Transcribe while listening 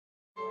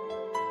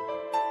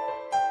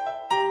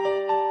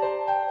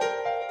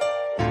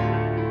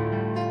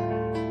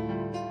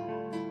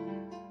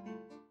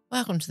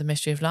Welcome to the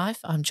Mystery of Life.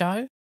 I'm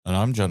Jo. And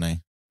I'm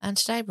Jonny. And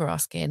today we're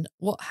asking,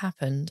 what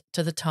happened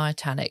to the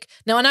Titanic?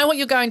 Now, I know what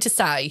you're going to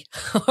say,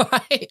 all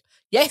right?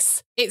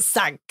 Yes, it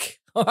sank,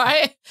 all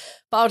right?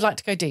 But I would like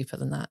to go deeper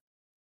than that.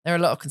 There are a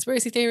lot of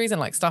conspiracy theories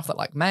and stuff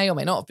that may or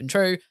may not have been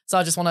true. So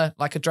I just want to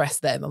address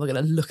them and we're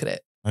going to look at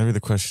it. Maybe the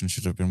question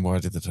should have been, why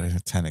did the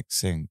Titanic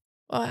sink?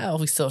 Well,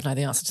 we sort of know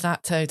the answer to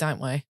that too, don't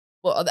we?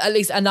 Well, at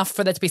least enough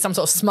for there to be some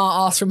sort of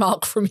smart-ass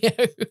remark from you.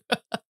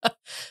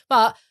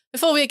 But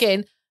before we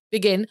begin,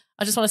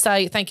 I just want to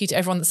say thank you to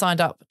everyone that signed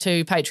up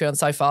to Patreon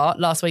so far.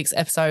 Last week's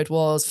episode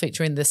was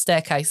featuring the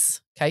staircase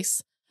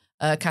case,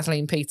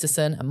 Kathleen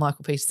Peterson and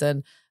Michael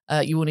Peterson.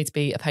 You will need to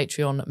be a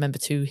Patreon member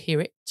to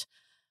hear it.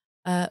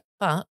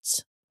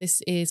 But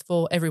this is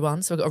for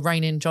everyone, so we've got to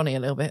rein in Jonny a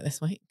little bit this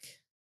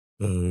week.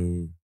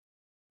 Boo.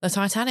 The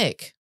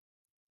Titanic.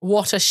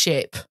 What a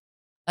ship.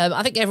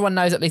 I think everyone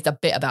knows at least a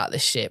bit about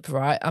this ship,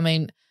 right? I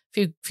mean,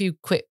 few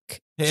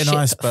quick hit an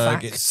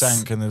iceberg, facts. it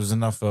sank, and there was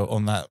enough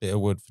on that bit of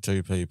wood for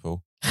two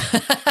people.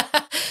 the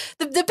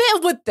bit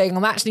of wood thing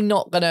I'm actually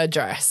not going to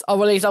address. Or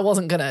at least I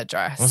wasn't going to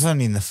address. Well, it's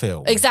only in the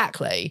film.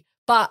 Exactly.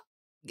 But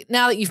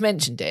now that you've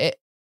mentioned it,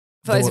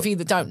 for those of you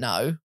that don't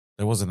know,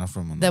 there was enough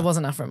room on that. There was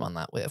enough room on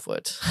that bit of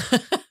wood.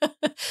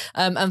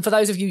 And for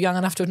those of you young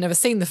enough to have never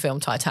seen the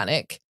film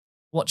Titanic,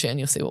 watch it and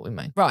you'll see what we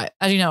mean. Right.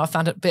 As you know, I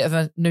found a bit of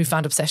a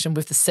newfound obsession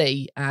with the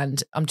sea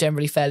and I'm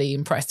generally fairly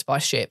impressed by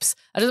ships.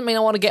 That doesn't mean I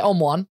want to get on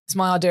one. It's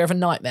my idea of a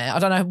nightmare. I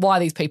don't know why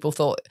these people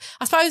thought.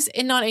 I suppose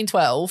in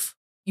 1912,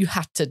 you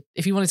had to,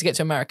 if you wanted to get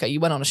to America,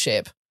 you went on a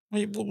ship.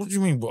 Wait, what do you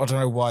mean? I don't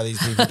know why these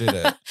people did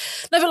it.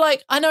 No,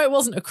 but I know it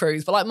wasn't a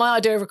cruise, but my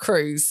idea of a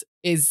cruise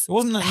is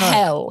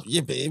hell.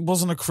 Yeah, but it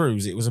wasn't a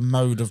cruise. It was a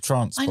mode of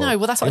transport. I know.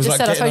 Well, that's what I just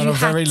said. I suppose on you a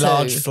had very to.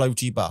 large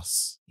floaty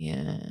bus.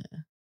 Yeah.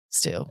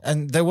 Still.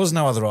 And there was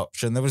no other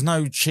option. There was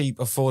no cheap,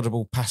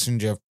 affordable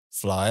passenger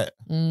flight.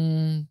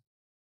 It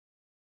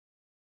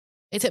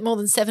took more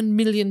than $7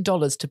 million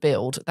to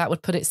build. That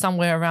would put it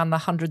somewhere around the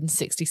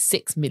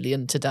 $166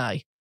 million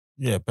today.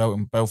 Yeah,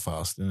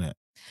 Belfast, isn't it?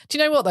 Do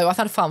you know what, though? I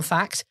found a fun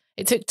fact.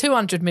 It took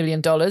 $200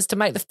 million to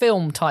make the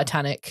film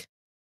Titanic.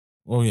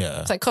 Well,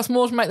 yeah. So it cost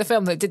more to make the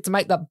film than it did to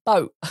make that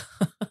boat.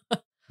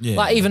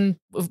 Yeah. Even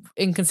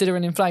in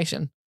considering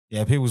inflation.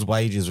 Yeah, people's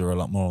wages were a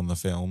lot more on the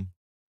film.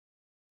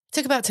 It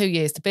took about 2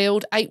 years to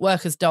build. 8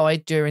 workers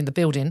died during the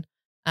building,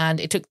 and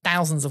it took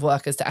thousands of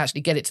workers to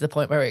actually get it to the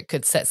point where it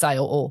could set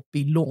sail or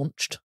be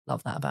launched.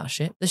 Love that about a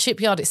ship. The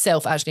shipyard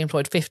itself actually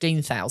employed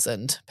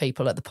 15,000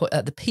 people at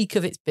the peak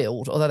of its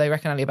build, although they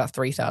reckon only about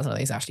 3,000 of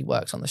these actually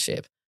worked on the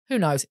ship. Who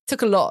knows? It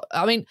took a lot.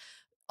 I mean,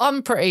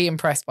 I'm pretty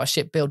impressed by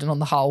shipbuilding on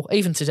the whole,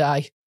 even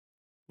today.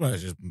 Well,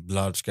 it's just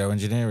large-scale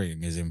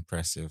engineering is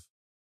impressive.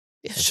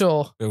 Yeah,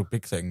 sure. Build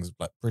big things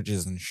like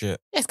bridges and shit.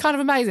 Yeah, it's kind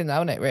of amazing though,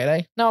 isn't it,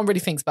 really? No one really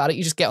thinks about it.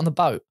 You just get on the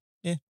boat.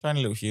 Yeah,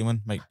 tiny little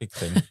human, make big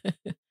things.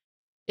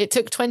 It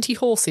took 20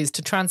 horses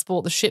to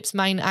transport the ship's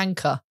main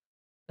anchor.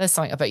 There's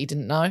something I bet you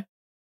didn't know.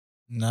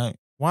 No.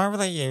 Why were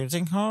they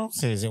using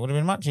horses? It would have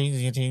been much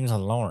easier to use a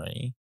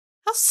lorry.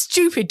 How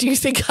stupid do you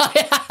think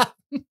I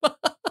am?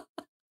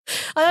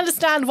 I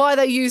understand why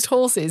they used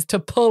horses to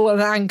pull an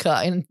anchor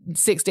in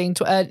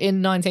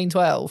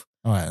 1912.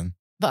 All right, then.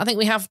 But I think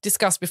we have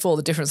discussed before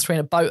the difference between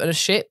a boat and a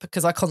ship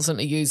because I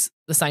constantly use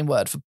the same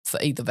word for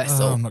either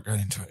vessel. Oh, I'm not going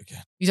into it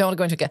again. You don't want to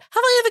go into it again.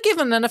 Have I ever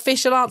given an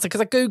official answer?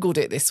 Because I Googled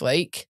it this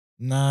week.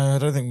 No, I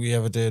don't think we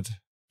ever did.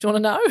 Do you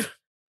want to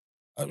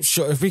know?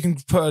 Sure, if we can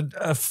put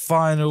a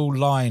final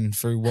line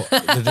through what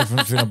the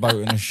difference between a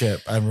boat and a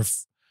ship and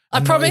I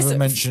promise. Not even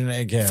mention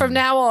it again. From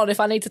now on, if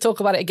I need to talk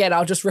about it again,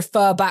 I'll just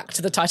refer back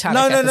to the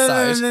Titanic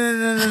episode.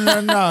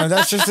 No.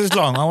 That's just as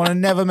long. I want to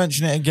never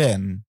mention it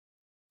again.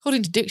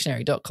 According to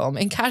dictionary.com,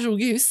 in casual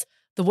use,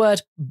 the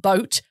word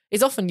boat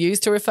is often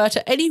used to refer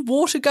to any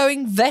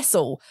water-going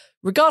vessel,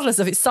 regardless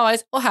of its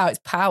size or how it's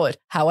powered.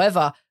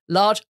 However,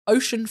 large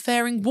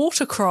ocean-faring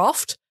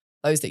watercraft,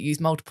 those that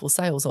use multiple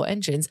sails or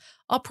engines,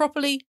 are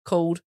properly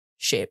called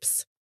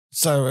ships.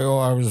 So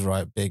I was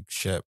right. Big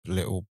ship,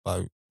 little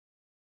boat.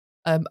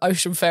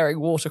 Ocean-faring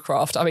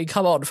watercraft. I mean,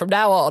 come on. From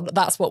now on,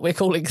 that's what we're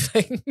calling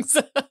things.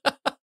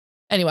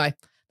 Anyway,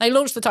 they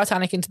launched the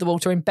Titanic into the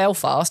water in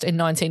Belfast in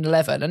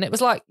 1911, and it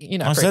was I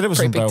said it was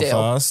in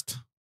Belfast. Deal.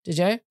 Did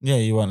you? Yeah,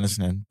 you weren't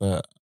listening,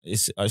 but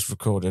it's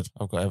recorded.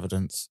 I've got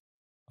evidence.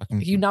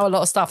 You know a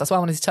lot of stuff. That's why I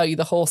wanted to tell you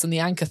the horse and the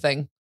anchor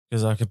thing.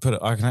 Because I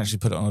can actually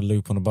put it on a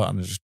loop on a button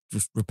and just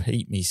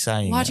repeat me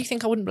saying Why do you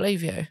think I wouldn't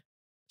believe you?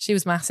 She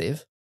was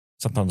massive.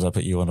 Sometimes I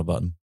put you on a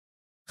button.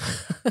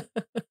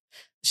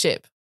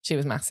 Ship. She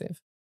was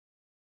massive.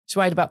 She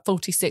weighed about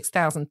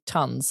 46,000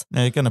 tons.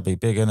 Yeah, you're going to be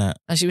big, innit?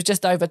 And she was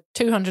just over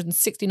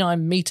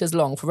 269 metres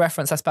long. For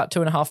reference, that's about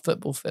 2.5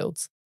 football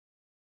fields.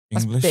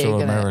 That's English big, or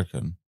isn't it?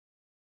 American?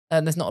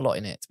 And there's not a lot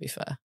in it, to be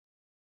fair.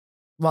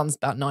 One's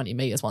about 90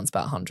 metres, one's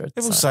about 100.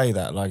 People say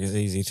that like it's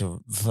easy to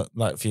for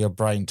your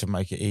brain to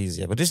make it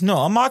easier, but it's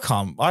not. I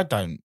can't.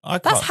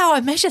 That's how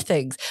I measure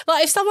things.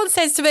 Like if someone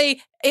says to me,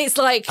 it's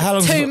like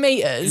 2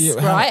 meters,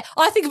 right?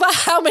 I think about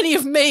how many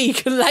of me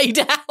can lay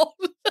down.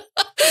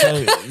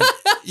 So,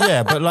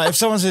 yeah, but like if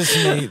someone says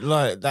to me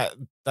like that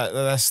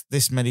that's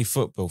this many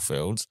football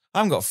fields. I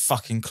haven't got a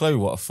fucking clue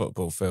what a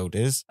football field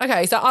is.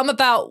 Okay, so I'm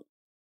about,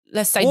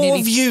 let's say, What nearly...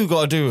 have you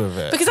got to do with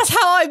it? Because that's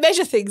how I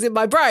measure things in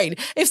my brain.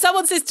 If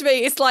someone says to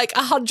me it's like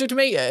 100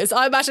 metres,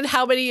 I imagine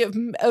how many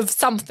of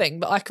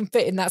something that I can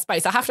fit in that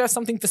space. I have to have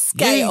something for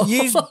scale.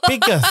 You use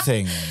bigger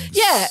things.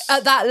 Yeah,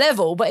 at that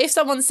level. But if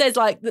someone says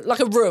like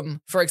a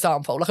room, for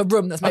example, like a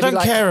room that's maybe I don't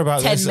like care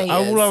about 10 this.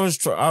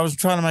 metres. I was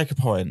trying to make a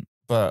point,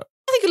 but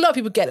I think a lot of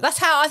people get it.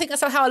 I think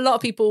that's how a lot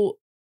of people...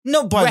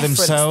 Not by reference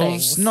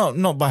themselves. things.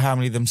 Not by how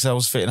many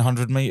themselves fit in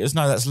 100 metres.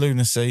 No, that's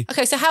lunacy.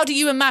 Okay, so how do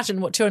you imagine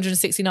what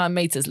 269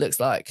 metres looks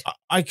like?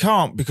 I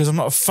can't because I'm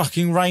not a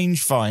fucking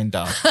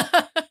rangefinder.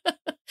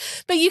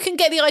 But you can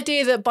get the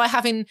idea that by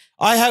having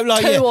I have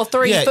like 2 or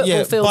 3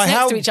 football fields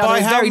next to each other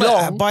is very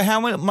long. By how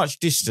much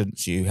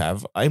distance you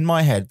have, in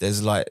my head,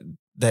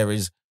 there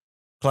is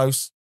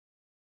close,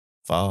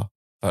 far,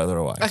 further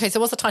away. Okay, so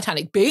what's the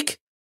Titanic? Big?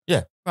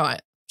 Yeah.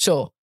 Right,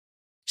 sure.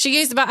 She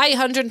used about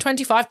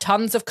 825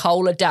 tons of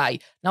coal a day.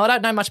 Now, I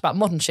don't know much about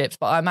modern ships,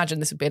 but I imagine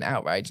this would be an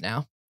outrage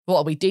now. What,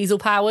 are we diesel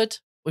powered?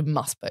 We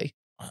must be.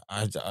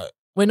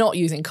 We're not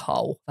using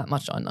coal, that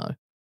much I know.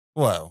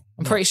 Well,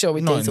 I'm pretty sure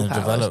we're not diesel in the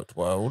powered. developed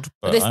world.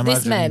 But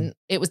This meant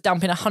it was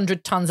dumping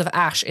 100 tons of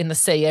ash in the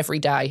sea every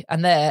day.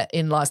 And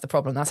therein lies the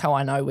problem. That's how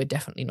I know we're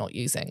definitely not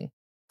using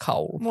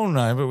coal. Well,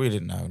 no, but we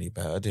didn't know any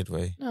better, did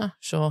we? Oh,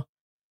 sure.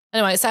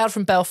 Anyway, it sailed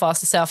from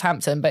Belfast to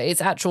Southampton, but its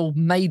actual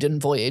maiden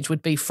voyage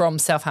would be from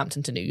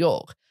Southampton to New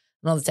York.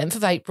 And on the 10th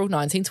of April,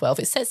 1912,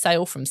 it set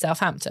sail from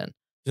Southampton.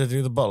 Did they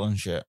do the bottle and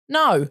shit?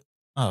 No.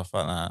 Oh,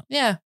 fuck that.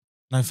 Yeah.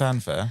 No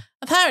fanfare?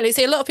 Apparently,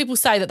 see, a lot of people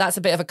say that that's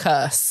a bit of a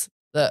curse,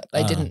 that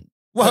they didn't.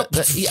 Well,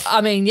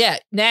 I mean, yeah,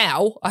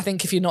 now, I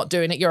think if you're not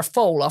doing it, you're a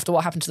fool after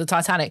what happened to the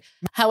Titanic.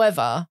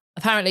 However,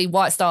 apparently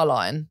White Star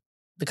Line,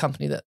 the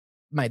company that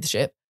made the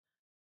ship,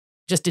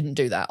 just didn't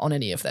do that on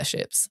any of their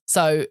ships.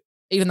 So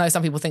even though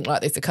some people think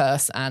like it's a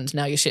curse and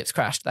now your ship's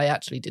crashed, they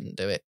actually didn't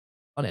do it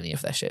on any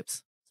of their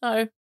ships.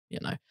 So,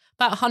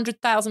 about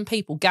 100,000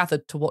 people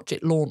gathered to watch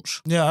it launch.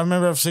 Yeah, I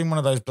remember I've seen one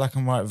of those black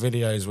and white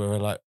videos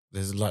where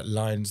there's like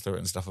lines through it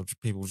and stuff of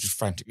people just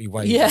frantically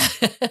waving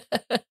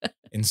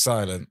in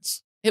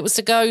silence. It was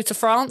to go to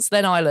France,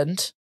 then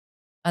Ireland,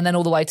 and then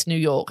all the way to New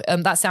York.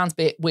 That sounds a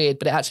bit weird,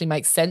 but it actually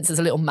makes sense. There's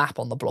a little map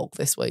on the blog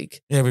this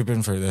week. Yeah, we've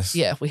been through this.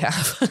 Yeah, we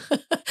have.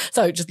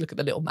 So just look at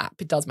the little map.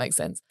 It does make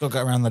sense. Got to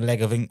go around the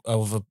leg of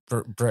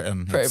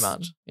Britain. Pretty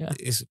much, yeah.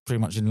 It's pretty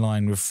much in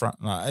line with front.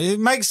 It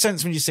makes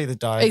sense when you see the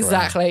diagram.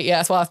 Exactly. Yeah,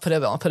 that's why I've put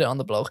it on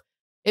the blog.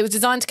 It was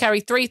designed to carry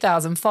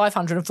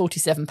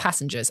 3,547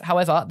 passengers.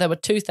 However, there were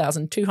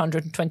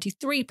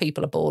 2,223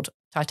 people aboard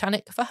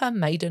Titanic for her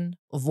maiden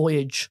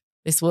voyage.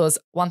 This was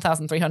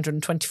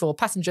 1,324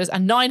 passengers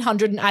and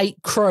 908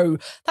 crew.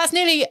 That's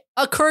nearly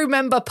a crew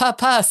member per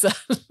person.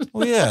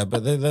 Well, yeah,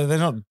 but they're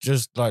not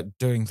just like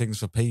doing things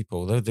for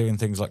people. They're doing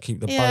things like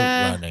keep the boat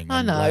running.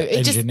 I know. Like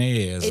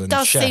It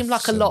does seem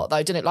like a lot,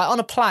 though, doesn't it? Like on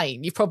a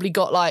plane, you've probably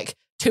got like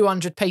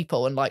 200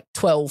 people and like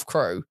 12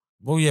 crew.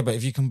 Well, yeah, but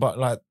if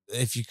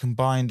you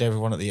combined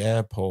everyone at the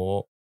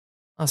airport,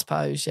 I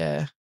suppose,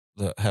 yeah.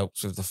 That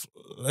helps with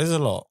there's a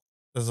lot.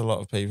 There's a lot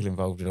of people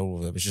involved in all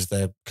of them. It's just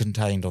they're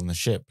contained on the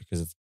ship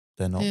because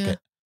they're not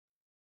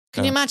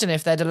Can you imagine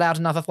if they'd allowed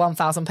another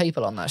 1,000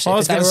 people on that ship? I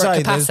was going to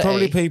say, there's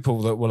probably capacity?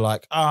 people that were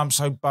like, "Oh, I'm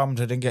so bummed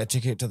I didn't get a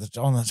ticket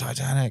on the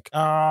Titanic. Oh,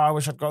 I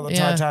wish I'd got the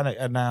Titanic."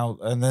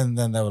 And then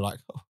they were like,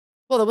 "Oh."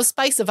 Well, there was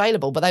space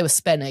available, but they were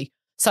spenny.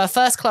 So a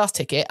first class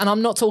ticket, and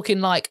I'm not talking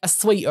like a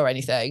suite or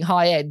anything,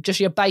 high end, just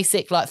your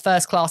basic like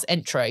first class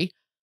entry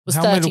was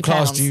 £30. How middle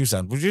class do you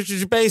sound? Was just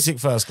your basic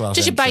first class?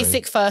 Just entry? your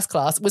basic first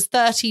class was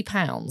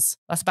 £30.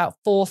 That's about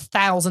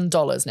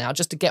 $4,000 now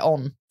just to get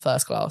on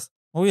first class.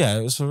 Oh yeah,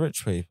 it was for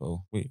rich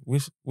people. We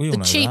all know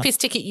The cheapest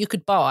ticket you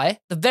could buy,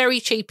 the very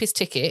cheapest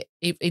ticket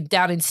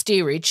down in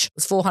steerage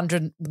was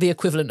the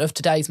equivalent of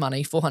today's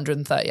money,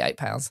 £438.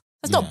 That's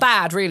not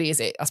bad, really, is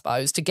it? I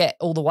suppose to get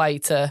all the way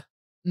to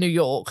New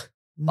York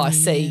by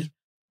sea.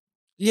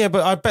 Yeah,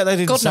 but I bet they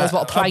didn't. God knows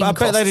what a plane I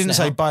bet they didn't costs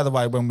say, now. by the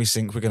way, when we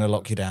sink, we're going to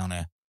lock you down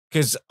here.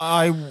 Because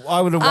I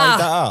would have weighed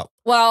that up.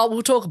 Well,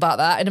 we'll talk about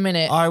that in a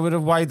minute. I would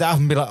have weighed that up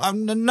and be like,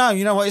 no,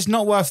 you know what? It's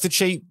not worth the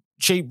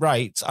cheap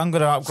rates. I'm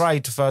going to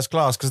upgrade to first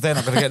class because they're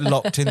not going to get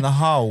locked in the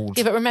hold.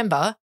 Yeah, but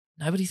remember,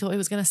 nobody thought it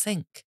was going to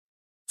sink.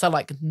 So,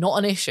 like, not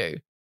an issue.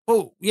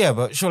 Well, yeah,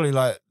 but surely,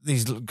 like,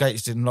 these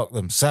gates didn't lock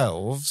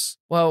themselves.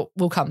 Well,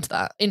 we'll come to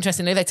that.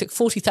 Interestingly, they took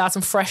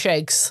 40,000 fresh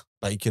eggs.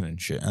 Bacon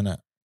and shit, innit?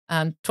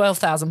 And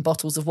 12,000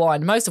 bottles of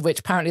wine, most of which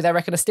apparently they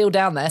reckon are still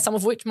down there, some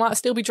of which might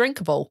still be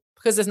drinkable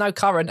because there's no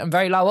current and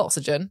very low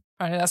oxygen.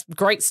 Apparently that's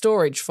great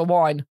storage for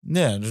wine.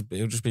 Yeah,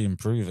 it'll just be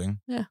improving.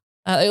 Yeah.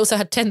 They also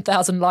had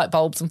 10,000 light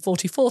bulbs and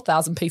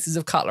 44,000 pieces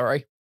of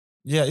cutlery.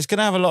 Yeah, it's going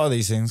to have a lot of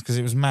these things because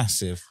it was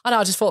massive. I know,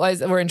 I just thought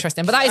those were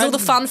interesting. But that is all the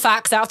fun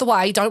facts out of the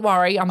way. Don't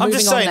worry, I'm moving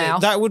just on saying now.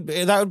 that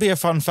would be a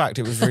fun fact.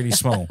 It was really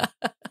small.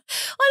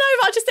 I know,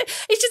 but I just think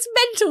it's just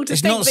mental to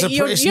think that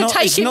you're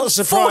taking it's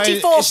not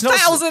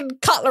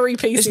 44,000 cutlery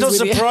pieces. It's not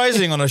with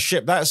surprising on a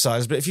ship that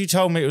size, but if you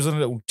told me it was on a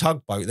little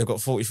tugboat, they've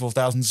got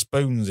 44,000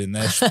 spoons in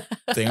their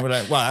thing, we're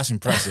like, wow, that's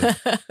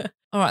impressive.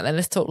 All right, then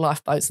let's talk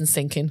lifeboats and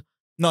sinking.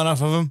 Not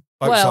enough of them.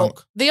 Boat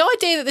sunk. The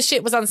idea that the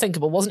ship was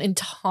unsinkable wasn't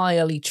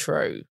entirely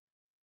true.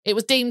 It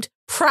was deemed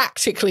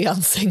practically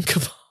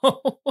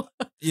unsinkable.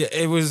 Yeah,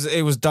 it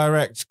was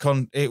direct.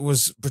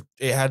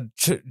 It had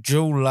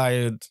dual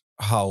layered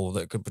hull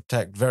that could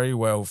protect very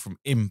well from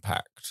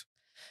impact.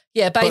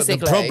 Yeah, basically.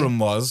 But the problem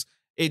was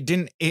he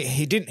didn't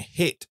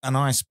hit an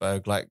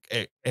iceberg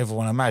like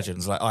everyone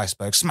imagines, like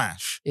iceberg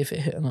smash. If it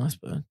hit an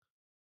iceberg,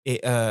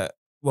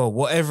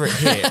 whatever it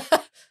hit,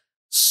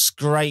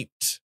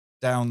 scraped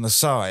down the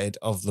side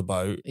of the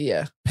boat.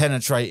 Yeah,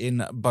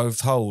 penetrating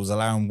both holes,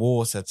 allowing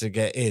water to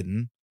get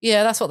in.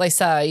 Yeah, that's what they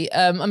say.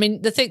 I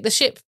mean, the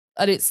ship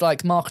and its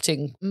like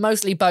marketing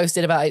mostly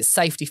boasted about its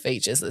safety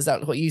features. Is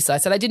that what you say?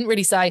 So they didn't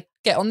really say,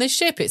 get on this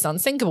ship, it's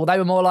unsinkable. They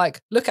were more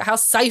like, look at how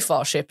safe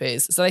our ship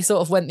is. So they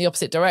sort of went the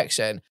opposite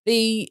direction.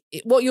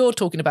 What you're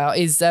talking about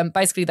is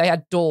basically they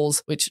had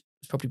doors, which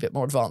is probably a bit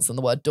more advanced than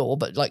the word door,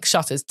 but like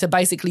shutters to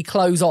basically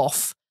close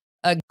off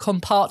and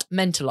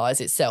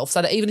compartmentalize itself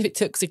so that even if it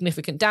took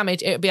significant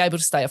damage, it would be able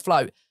to stay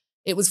afloat.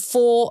 It was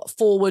 4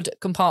 forward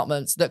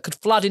compartments that could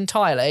flood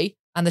entirely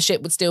and the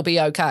ship would still be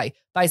okay.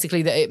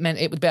 Basically, that it meant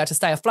it would be able to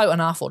stay afloat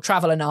enough or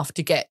travel enough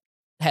to get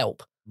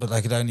help. But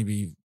they could only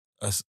be,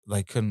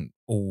 they couldn't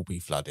all be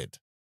flooded.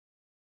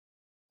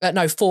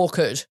 No, 4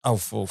 could. Oh,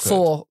 4 could.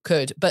 4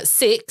 could. But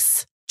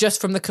 6,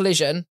 just from the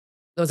collision,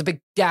 there was a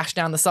big gash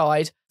down the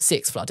side,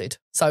 6 flooded.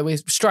 So we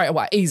straight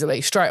away,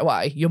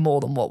 you're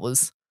more than what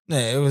was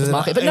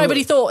market. But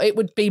nobody thought it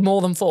would be more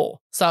than 4.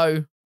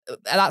 So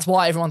that's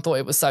why everyone thought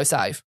it was so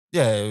safe.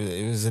 Yeah,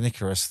 it was an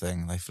Icarus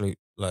thing. They flew,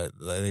 like,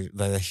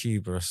 their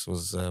hubris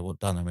was what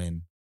done them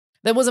in.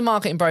 There was a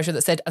marketing brochure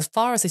that said, as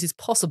far as this is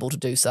possible to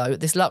do so,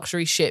 this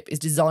luxury ship is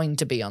designed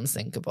to be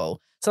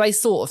unsinkable. So they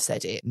sort of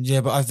said it.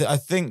 Yeah, but I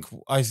think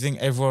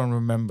everyone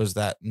remembers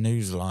that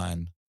news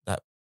line,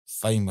 that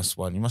famous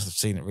one. You must have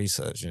seen it,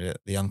 researching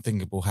it. The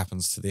unthinkable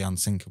happens to the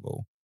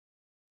unsinkable.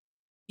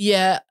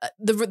 Yeah,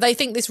 they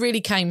think this really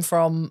came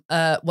from,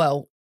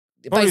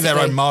 probably their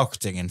own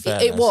marketing, in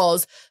fairness. It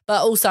was,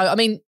 but also, I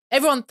mean,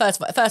 everyone,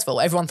 first of all,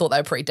 everyone thought they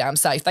were pretty damn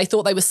safe. They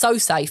thought they were so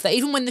safe that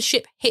even when the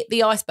ship hit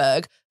the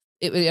iceberg,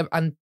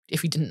 and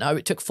if you didn't know,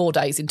 it took 4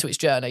 days into its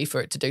journey for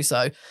it to do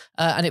so.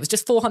 And it was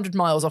just 400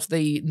 miles off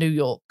the New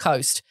York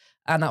coast.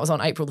 And that was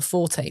on April the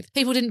 14th.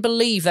 People didn't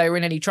believe they were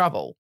in any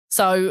trouble.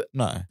 So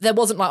there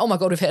wasn't like, oh my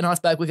God, we've hit an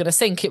iceberg, we're going to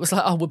sink. It was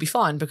like, oh, we'll be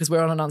fine because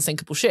we're on an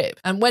unsinkable ship.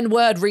 And when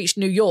word reached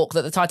New York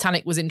that the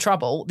Titanic was in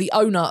trouble, the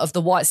owner of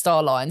the White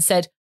Star Line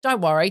said, don't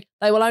worry,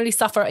 they will only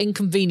suffer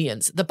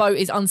inconvenience. The boat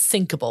is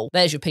unsinkable.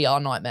 There's your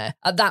PR nightmare.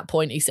 At that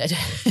point, he said,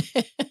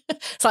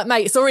 it's like,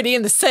 mate, it's already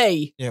in the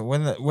sea. Yeah,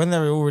 when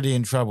they're already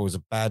in trouble is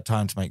a bad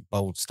time to make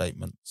bold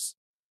statements.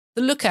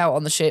 The lookout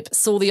on the ship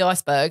saw the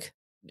iceberg.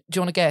 Do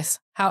you want to guess?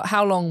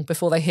 How long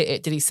before they hit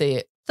it did he see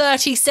it?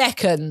 30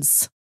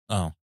 seconds.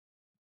 Oh,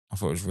 I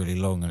thought it was really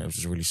long and it was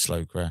just a really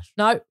slow crash.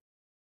 No.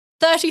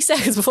 30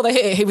 seconds before they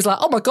hit it, he was like,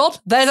 oh my God,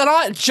 there's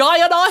a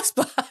giant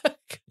iceberg.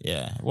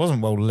 Yeah, it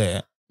wasn't well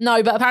lit.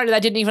 No, but apparently they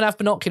didn't even have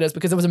binoculars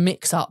because there was a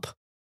mix-up.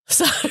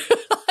 So,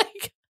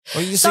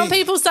 some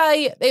people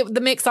say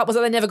the mix-up was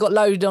that they never got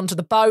loaded onto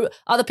the boat.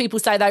 Other people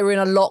say they were in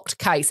a locked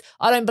case.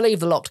 I don't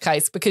believe the locked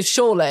case because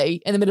surely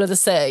in the middle of the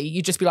sea,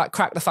 you'd just be like,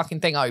 crack the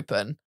fucking thing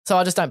open. So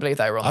I just don't believe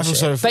they were on the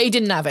ship. But he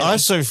didn't have it. I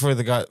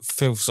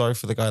feel sorry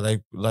for the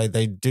guy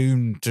they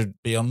doomed to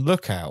be on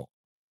lookout.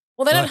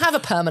 Well, they don't have a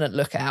permanent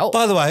lookout.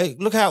 By the way,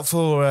 look out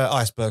for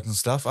icebergs and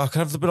stuff. I can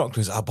have the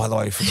binoculars. Oh, by the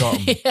way, you forgot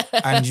them. Yeah.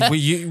 And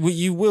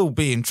you will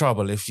be in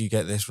trouble if you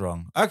get this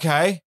wrong.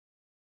 Okay.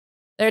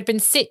 There had been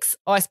 6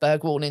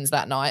 iceberg warnings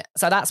that night.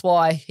 So that's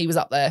why he was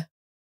up there.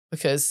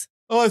 Because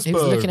he was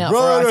looking out for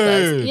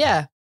icebergs.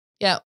 Yeah.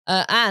 Yeah.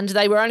 And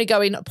they were only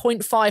going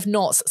 0.5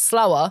 knots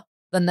slower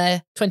than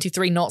their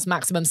 23 knots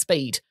maximum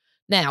speed.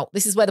 Now,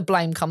 this is where the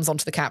blame comes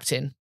onto the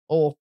captain,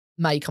 or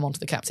may come onto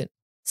the captain.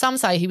 Some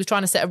say he was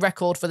trying to set a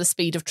record for the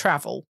speed of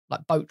travel,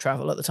 like boat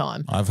travel at the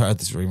time. I've heard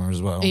this rumour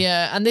as well.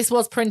 Yeah, and this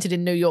was printed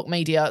in New York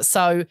media.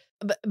 So,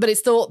 but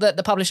it's thought that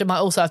the publisher might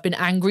also have been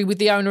angry with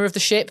the owner of the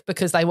ship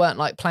because they weren't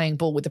like playing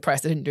ball with the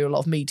press. They didn't do a lot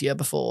of media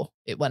before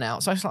it went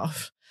out. So it's like,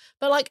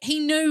 but like he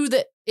knew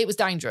that it was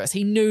dangerous.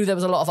 He knew there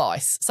was a lot of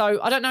ice.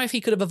 So I don't know if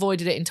he could have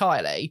avoided it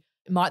entirely.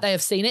 Might they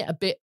have seen it a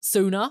bit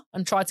sooner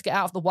and tried to get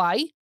out of the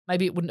way?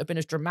 Maybe it wouldn't have been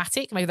as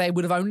dramatic. Maybe they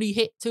would have only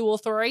hit 2 or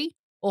 3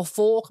 or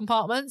 4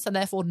 compartments and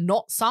therefore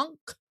not sunk.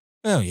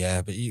 Oh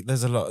yeah, but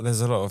there's a lot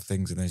of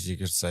things in this you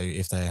could say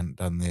if they hadn't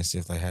done this,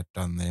 if they had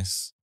done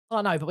this. Well,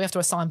 I know, but we have to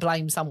assign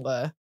blame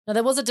somewhere. Now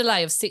there was a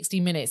delay of 60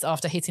 minutes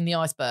after hitting the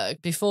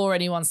iceberg before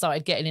anyone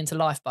started getting into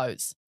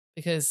lifeboats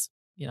because,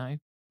 they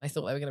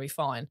thought they were going to be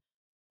fine.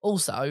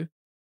 Also,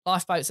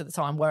 lifeboats at the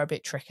time were a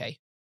bit tricky,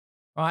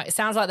 right? It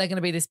sounds like they're going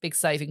to be this big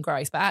saving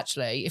grace, but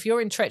actually, if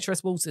you're in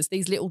treacherous waters,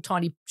 these little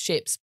tiny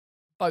ships,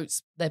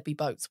 boats, there'd be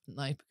boats,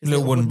 wouldn't they? Because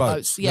little wooden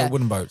boats. Yeah. Little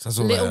wooden boats. That's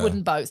all little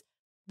wooden boats.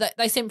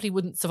 They simply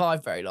wouldn't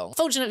survive very long.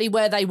 Fortunately,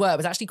 where they were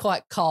was actually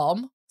quite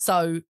calm.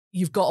 So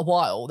you've got a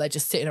while. They're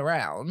just sitting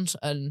around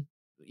and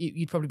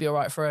you'd probably be all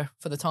right for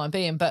the time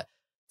being. But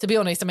to be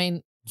honest, I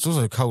mean... It's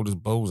also cold as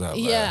balls out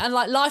there. Yeah, and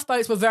like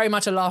lifeboats were very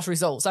much a last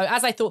resort. So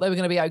as they thought they were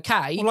going to be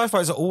okay... Well,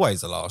 lifeboats are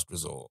always a last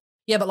resort.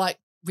 Yeah, but like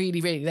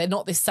really, really, they're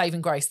not this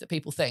saving grace that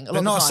people think.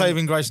 They're not a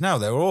saving grace now.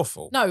 They're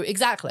awful. No,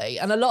 exactly.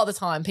 And a lot of the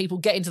time people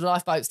get into the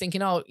lifeboats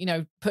thinking, oh, you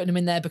know, putting them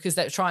in there because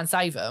they're trying to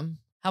save them.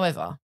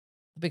 However,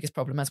 the biggest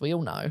problem, as we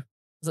all know,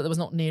 was that there was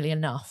not nearly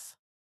enough.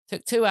 It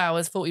took 2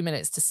 hours, 40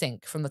 minutes to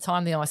sink from the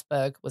time the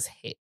iceberg was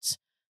hit.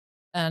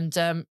 And,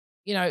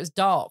 you know, it was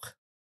dark.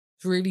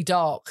 It was really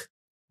dark.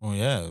 Oh,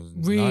 yeah.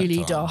 Really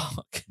nighttime.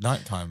 Dark.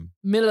 Nighttime.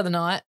 Middle of the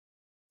night.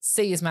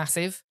 Sea is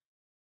massive.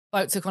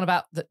 Boat took on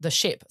about, the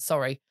ship,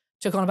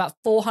 took on about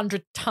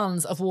 400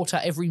 tons of water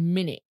every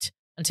minute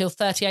until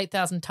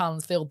 38,000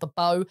 tons filled the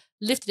bow,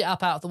 lifted it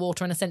up out of the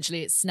water, and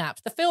essentially it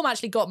snapped. The film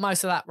actually got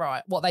most of that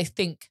right, what they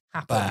think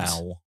happened.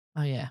 Bow.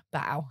 Oh, yeah.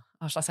 Bow.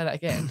 Oh, should I say that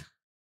again?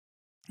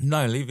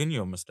 No, leave in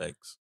your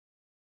mistakes.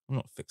 I'm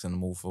not fixing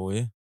them all for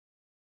you.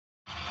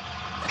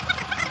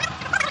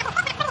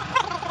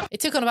 It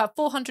took on about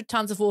 400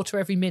 tons of water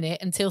every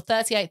minute until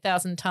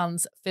 38,000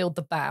 tons filled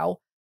the bow.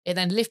 It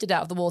then lifted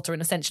out of the water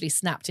and essentially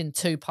snapped in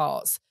two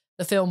parts.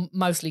 The film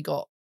mostly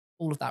got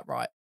all of that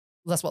right.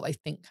 That's what they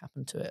think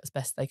happened to it, as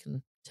best they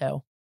can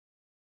tell.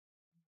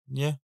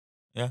 Yeah,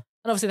 yeah.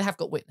 And obviously they have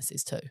got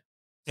witnesses too.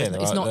 Yeah,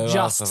 it's not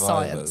just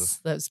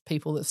science. There's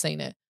people that have seen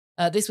it.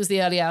 This was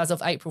the early hours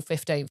of April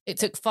 15th. It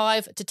took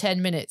 5 to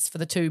 10 minutes for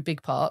the two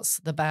big parts,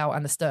 the bow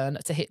and the stern,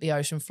 to hit the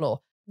ocean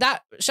floor.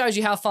 That shows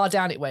you how far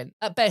down it went.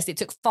 At best, it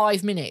took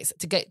 5 minutes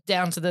to get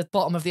down to the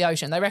bottom of the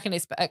ocean. They reckon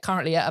it's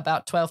currently at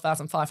about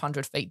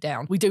 12,500 feet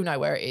down. We do know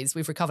where it is.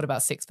 We've recovered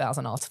about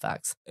 6,000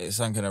 artefacts. It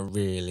sunk in a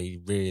really,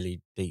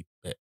 really deep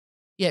bit.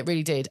 Yeah, it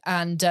really did.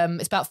 And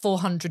it's about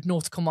 400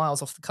 nautical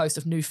miles off the coast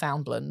of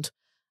Newfoundland.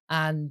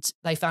 And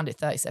they found it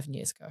 37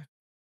 years ago.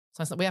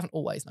 So it's not, we haven't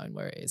always known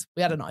where it is.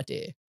 We had an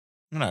idea.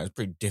 No, it's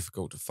pretty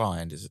difficult to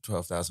find. It's at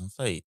 12,000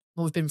 feet.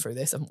 Well, we've been through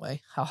this, haven't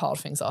we? How hard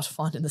things are to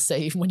find in the sea,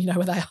 even when you know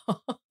where they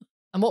are.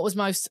 And what was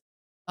most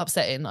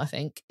upsetting, I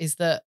think, is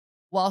that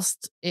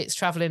whilst it's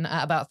travelling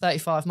at about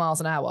 35 miles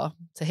an hour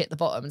to hit the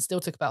bottom and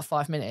still took about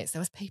 5 minutes, there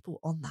was people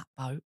on that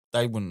boat.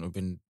 They wouldn't have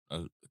been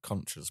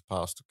conscious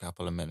past a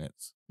couple of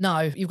minutes.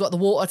 No, you've got the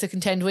water to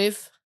contend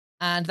with.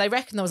 And they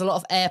reckon there was a lot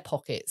of air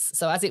pockets.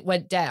 So as it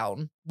went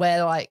down,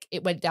 where like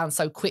it went down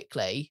so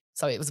quickly,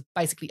 so it was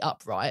basically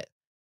upright,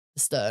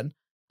 the stern,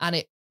 and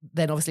it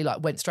then obviously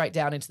like went straight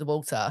down into the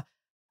water.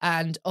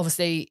 And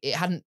obviously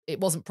it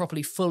wasn't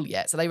properly full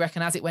yet. So they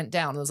reckon as it went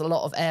down, there was a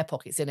lot of air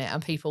pockets in it,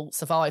 and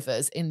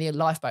survivors in the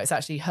lifeboats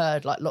actually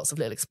heard like lots of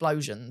little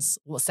explosions.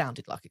 What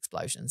sounded like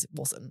explosions, it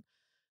wasn't,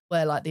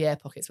 where like the air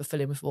pockets were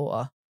filling with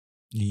water.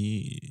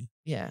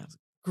 Yeah.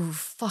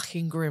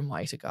 Fucking grim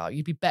way to go.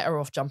 You'd be better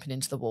off jumping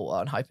into the water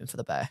and hoping for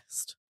the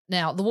best.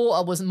 Now, the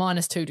water was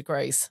 -2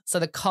 degrees, so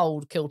the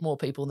cold killed more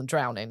people than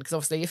drowning, because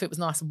obviously if it was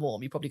nice and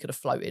warm, you probably could have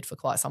floated for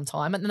quite some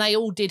time. And they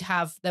all did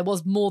there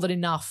was more than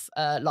enough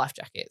life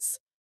jackets.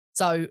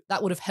 So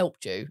that would have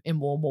helped you in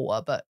warm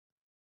water, but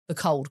the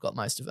cold got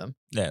most of them.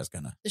 Yeah, it's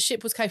gonna. The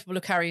ship was capable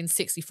of carrying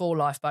 64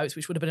 lifeboats,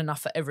 which would have been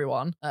enough for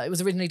everyone. It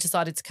was originally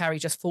decided to carry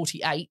just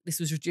 48. This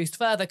was reduced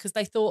further because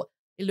they thought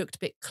it looked a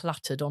bit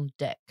cluttered on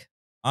deck.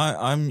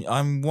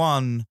 I'm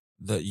one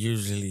that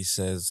usually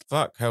says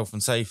fuck health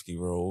and safety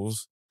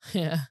rules.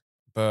 Yeah.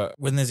 But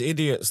when there's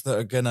idiots that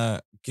are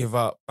gonna give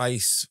up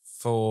base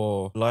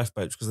for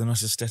lifeboats because they're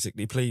not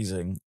aesthetically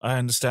pleasing, I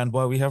understand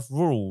why we have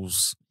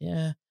rules.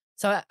 Yeah.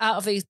 So out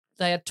of these,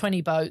 they had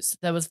 20 boats.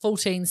 There was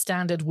 14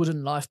 standard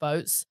wooden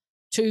lifeboats,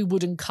 2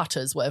 wooden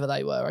cutters, whatever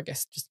they were, I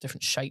guess just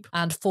different shape,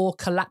 and 4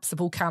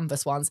 collapsible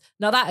canvas ones.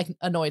 Now that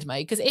annoyed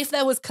me, because if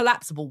there was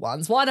collapsible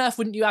ones, why on earth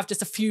wouldn't you have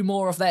just a few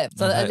more of them?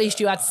 So that at least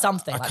you had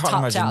something like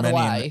tucked out of the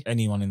way.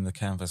 Anyone in the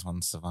canvas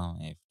ones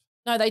survived.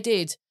 No, they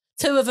did.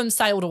 2 of them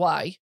sailed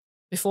away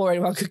before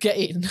anyone could get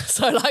in.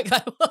 So like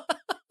they were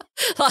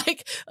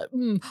like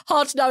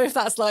hard to know if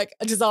that's like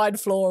a design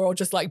flaw or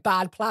just like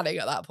bad planning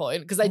at that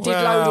point, because they did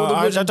load all the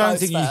wooden I don't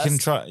boats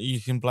think first.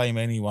 you can blame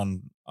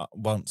anyone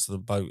once the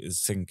boat is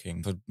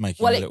sinking for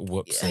making a little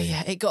whoopsie.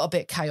 Yeah, it got a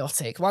bit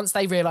chaotic. Once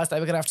they realised they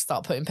were going to have to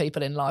start putting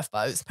people in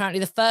lifeboats, apparently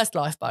the first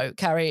lifeboat,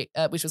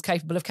 which was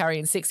capable of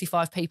carrying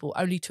 65 people,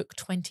 only took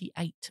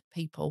 28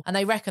 people. And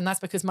they reckon that's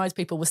because most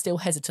people were still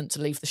hesitant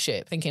to leave the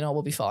ship, thinking, oh,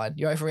 we'll be fine.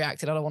 You're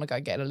overreacted. I don't want to go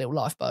get in a little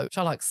lifeboat, which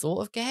I like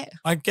sort of get.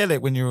 I get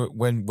it when you're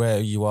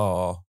where you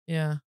are.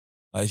 Yeah.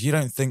 Like, if you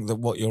don't think that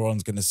what you're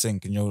on's going to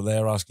sink, and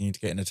they're asking you to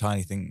get in a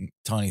tiny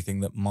thing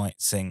that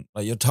might sink,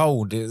 like you're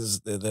told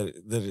that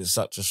it's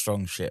such a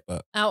strong ship.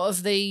 But out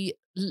of the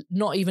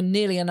not even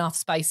nearly enough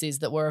spaces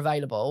that were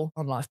available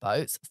on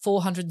lifeboats,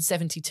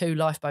 472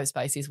 lifeboat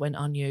spaces went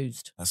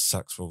unused. That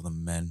sucks for all the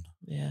men.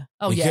 Yeah.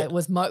 Oh, it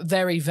was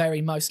very,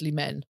 very mostly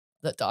men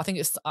that died. I think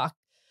it's.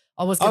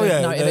 I was going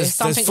to note it. It's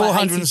something there's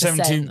like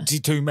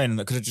 472 men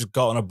that could have just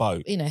got on a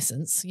boat. In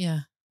essence,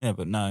 yeah. Yeah,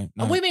 but no.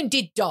 And women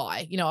did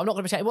die. You know, I'm not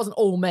going to pretend it wasn't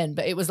all men,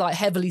 but it was like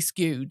heavily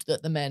skewed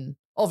that the men,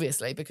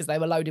 obviously, because they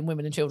were loading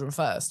women and children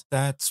first.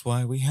 That's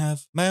why we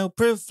have male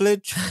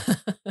privilege.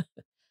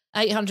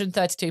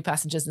 832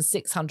 passengers and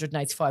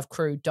 685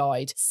 crew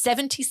died.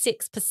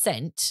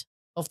 76%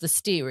 of the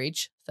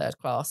steerage, third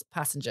class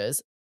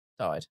passengers,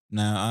 died.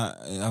 Now,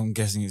 I'm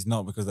guessing it's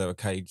not because they were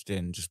caged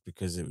in, just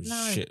because it was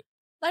shit.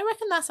 They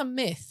reckon that's a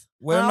myth.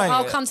 Well,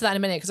 I'll come to that in a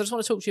minute because I just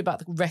want to talk to you about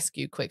the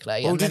rescue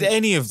quickly. Well, did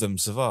any of them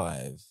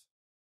survive?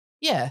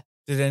 Yeah.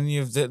 Did any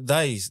of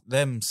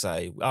them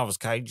say, I was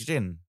caged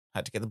in,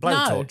 had to get the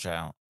blowtorch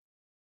out?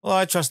 Well,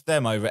 I trust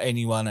them over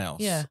anyone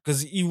else. Yeah.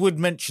 Because you would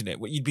mention it.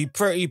 You'd be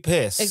pretty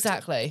pissed.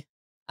 Exactly.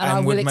 And I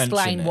will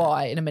explain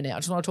why in a minute. I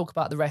just want to talk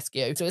about the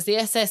rescue. So it's the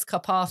SS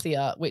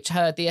Carpathia, which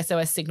heard the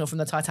SOS signal from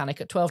the Titanic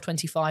at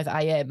 12:25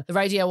 a.m. The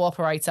radio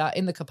operator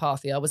in the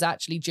Carpathia was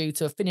actually due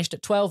to have finished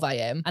at 12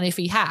 a.m. And if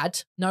he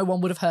had, no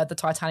one would have heard the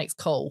Titanic's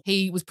call.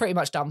 He was pretty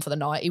much done for the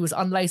night. He was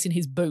unlacing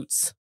his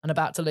boots and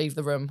about to leave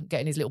the room,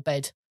 get in his little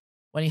bed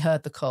when he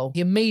heard the call.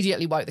 He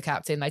immediately woke the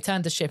captain. They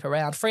turned the ship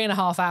around.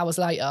 3.5 hours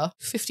later,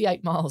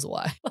 58 miles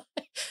away.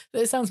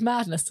 It sounds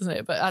madness, doesn't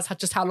it? But that's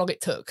just how long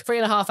it took.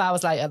 3.5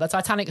 hours later, the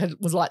Titanic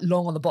was like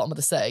long on the bottom of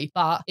the sea,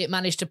 but it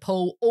managed to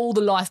pull all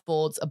the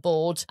lifeboards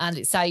aboard and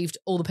it saved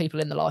all the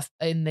people in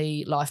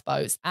the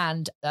lifeboats.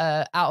 And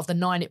out of the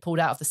 9 it pulled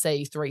out of the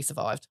sea, 3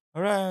 survived.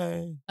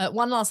 Hooray!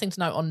 One last thing to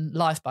note on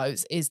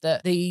lifeboats is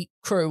that the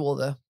crew or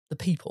the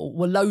people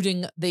were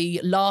loading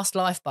the last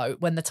lifeboat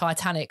when the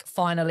Titanic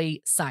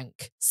finally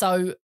sank.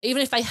 So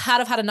even if they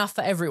had enough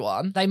for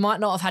everyone, they might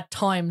not have had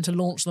time to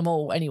launch them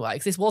all anyway,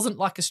 because this wasn't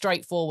like a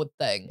straightforward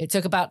thing. It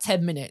took about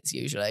 10 minutes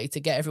usually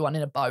to get everyone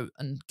in a boat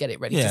and get it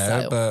ready to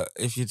sail. Yeah, but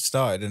if you'd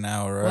started an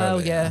hour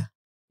earlier... Well,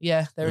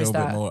 yeah, there is that.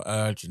 A little bit more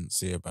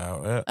urgency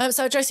about it.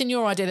 So addressing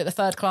your idea that the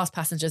third class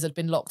passengers had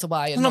been locked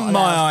away. And it's not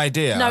my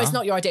idea. No, it's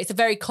not your idea. It's a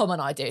very common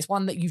idea. It's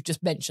one that you've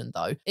just mentioned,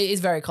 though. It is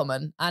very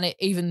common, and it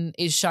even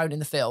is shown in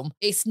the film.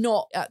 It's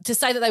not, to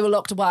say that they were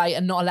locked away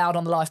and not allowed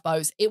on the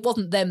lifeboats, it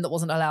wasn't them that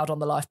wasn't allowed on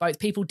the lifeboats.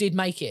 People did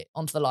make it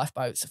onto the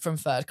lifeboats from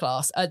third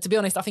class. To be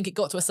honest, I think it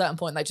got to a certain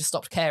point they just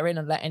stopped caring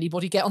and let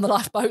anybody get on the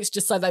lifeboats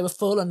just so they were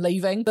full and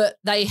leaving. But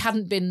they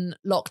hadn't been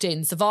locked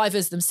in.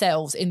 Survivors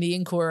themselves in the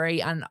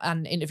inquiry and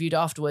interviewed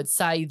afterwards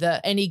say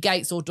that any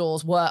gates or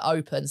doors were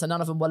open, so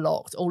none of them were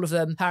locked. All of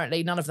them,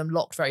 apparently none of them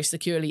locked very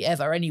securely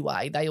ever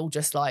anyway. They all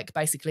just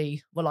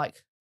basically were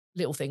like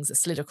little things that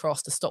slid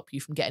across to stop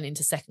you from getting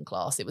into second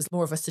class. It was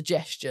more of a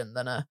suggestion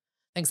than a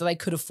thing, so they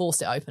could have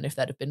forced it open if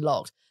they'd have been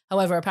locked.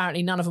 However,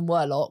 apparently none of them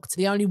were locked.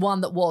 The only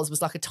one that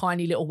was like a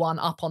tiny little one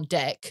up on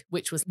deck,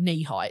 which was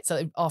knee height.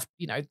 So after,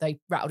 they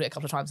rattled it a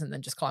couple of times and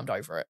then just climbed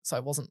over it. So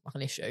it wasn't like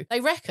an issue. They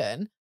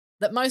reckon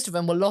that most of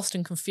them were lost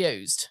and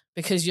confused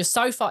because you're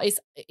so far.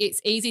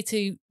 It's easy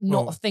to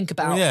not think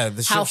about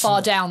how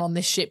far down on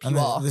this ship you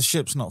are. The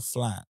ship's not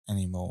flat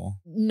anymore.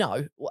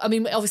 No. I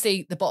mean,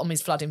 obviously the bottom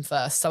is flooding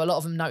first, so a lot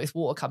of them noticed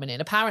water coming in.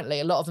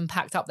 Apparently, a lot of them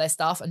packed up their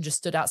stuff and just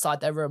stood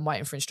outside their room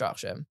waiting for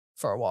instruction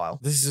for a while.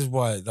 This is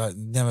why,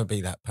 never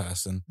be that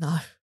person. No,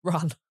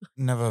 run.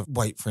 Never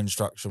wait for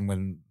instruction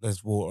when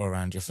there's water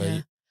around your feet.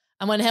 Yeah.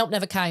 And when help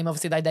never came,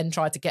 obviously they then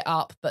tried to get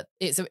up, but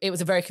it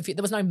was a very confused.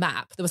 There was no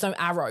map. There was no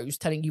arrows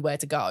telling you where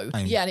to go.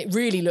 Yeah, and it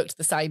really looked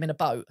the same in a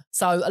boat.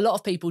 So a lot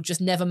of people just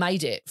never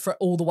made it for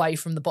all the way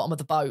from the bottom of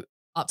the boat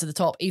up to the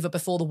top, either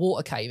before the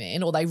water came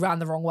in, or they ran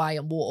the wrong way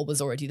and water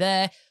was already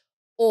there,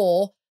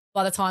 or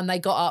by the time they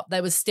got up,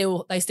 they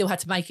still had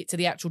to make it to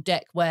the actual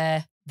deck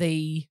where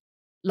the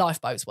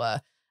lifeboats were.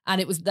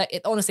 And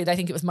honestly, they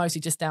think it was mostly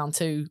just down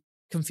to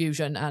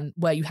confusion and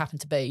where you happen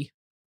to be.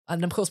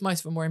 And of course, most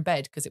of them were in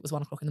bed because it was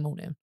 1 o'clock in the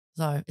morning.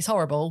 So it's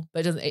horrible,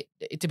 but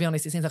to be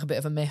honest, it seems like a bit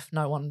of a myth.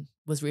 No one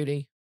was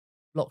really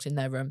locked in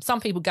their room. Some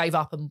people gave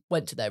up and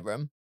went to their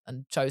room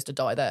and chose to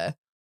die there.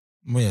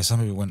 Well, yeah, some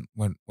people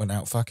went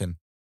out fucking.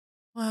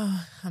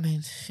 Well, I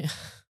mean, yeah.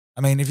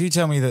 I mean, if you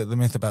tell me that the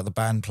myth about the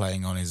band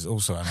playing on is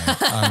also a myth,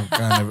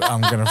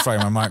 I'm going to throw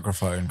my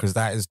microphone because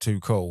that is too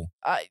cool.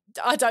 I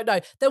don't know.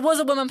 There was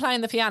a woman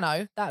playing the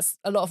piano. That's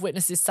a lot of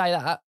witnesses say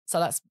that. So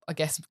that's, I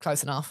guess,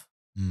 close enough.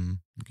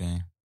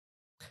 Okay.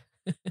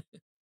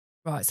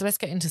 Right, so let's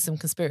get into some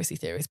conspiracy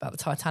theories about the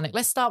Titanic.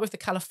 Let's start with the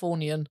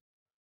Californian.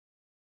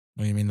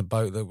 Well, you mean the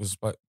boat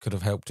that could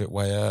have helped it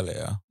way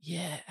earlier?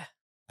 Yeah.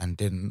 and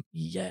didn't.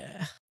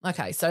 Yeah.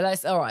 Okay, so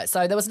all right.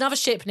 So there was another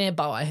ship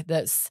nearby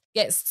that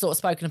gets sort of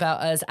spoken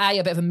about as A,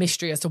 a bit of a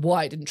mystery as to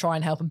why it didn't try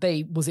and help, and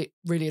B, was it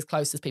really as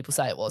close as people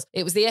say it was?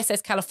 It was the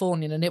SS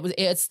Californian, and it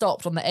had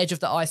stopped on the edge of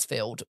the ice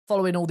field,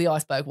 following all the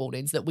iceberg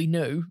warnings that we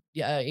knew.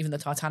 Yeah, even the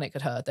Titanic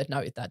had heard. They'd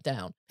noted that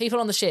down. People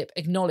on the ship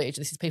acknowledge,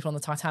 this is people on the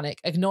Titanic,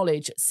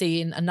 acknowledge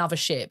seeing another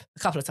ship a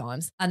couple of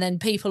times, and then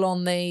people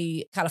on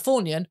the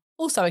Californian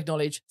also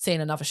acknowledge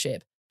seeing another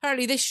ship.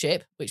 Apparently this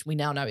ship, which we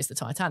now know is the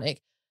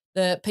Titanic,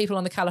 the people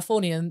on the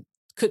Californian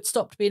could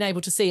stop being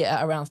able to see it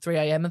at around 3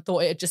 a.m. and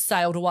thought it had just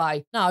sailed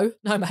away. No,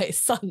 mate, it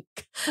sunk.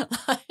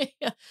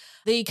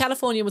 The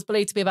Californian was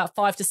believed to be about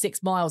 5 to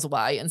 6 miles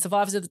away, and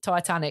survivors of the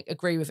Titanic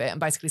agree with it and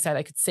basically say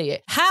they could see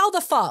it. How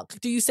the fuck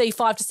do you see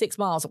 5 to 6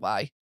 miles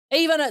away?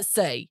 Even at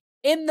sea,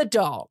 in the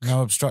dark.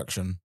 No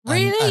obstruction.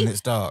 Really? And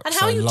it's dark. And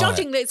how are you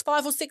judging that it's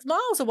 5 or 6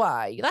 miles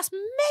away? That's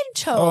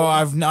mental. Oh,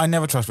 I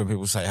never trust when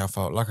people say how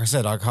far. Like I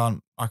said, I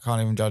can't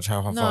even judge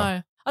how far. No.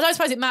 I don't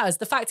suppose it matters.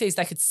 The fact is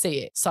they could see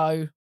it.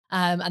 So,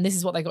 and this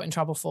is what they got in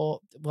trouble for.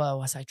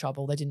 Well, I say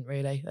trouble. They didn't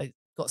really. They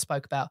got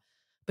spoke about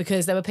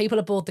because there were people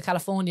aboard the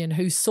Californian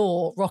who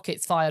saw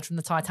rockets fired from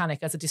the Titanic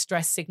as a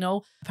distress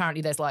signal.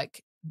 Apparently there's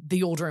like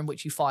the order in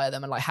which you fire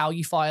them and like how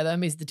you fire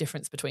them is the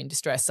difference between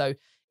distress. So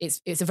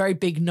it's a very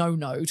big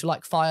no-no to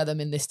like fire them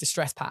in this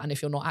distress pattern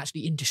if you're not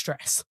actually in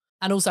distress.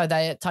 And also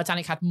the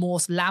Titanic had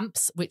Morse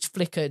lamps which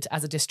flickered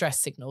as a distress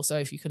signal. So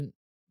if you couldn't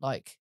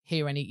like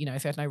hear any, you know,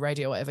 if you had no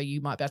radio or whatever, you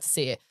might be able to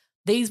see it.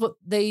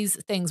 These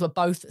things were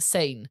both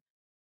seen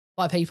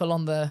by people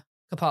on the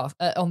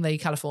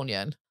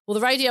Californian. Well,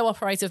 the radio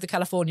operator of the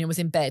Californian was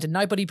in bed and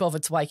nobody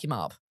bothered to wake him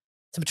up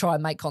to try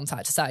and make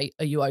contact to say,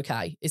 are you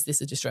okay? Is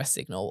this a distress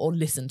signal? Or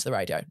listen to the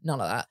radio.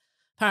 None of that.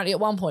 Apparently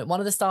at one point, one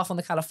of the staff on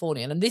the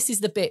Californian, and this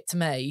is the bit to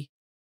me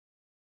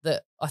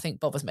that I think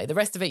bothers me. The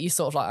rest of it, you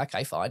sort of like,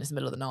 okay, fine, it's the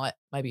middle of the night.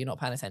 Maybe you're not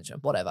paying attention,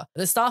 whatever.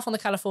 But the staff on the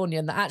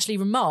Californian that actually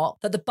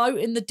remarked that the boat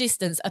in the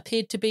distance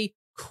appeared to be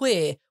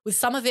queer, with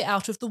some of it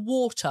out of the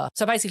water.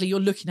 So basically you're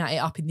looking at it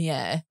up in the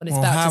air when it's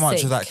about to sink. How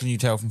much of that can you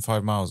tell from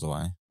 5 miles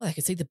away? Well, they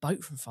could see the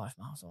boat from 5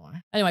 miles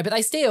away. Anyway, but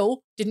they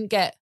still didn't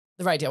get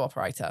the radio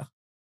operator.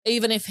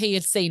 Even if he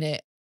had seen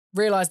it,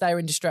 realised they were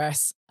in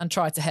distress and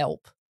tried to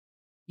help.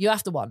 You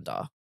have to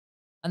wonder.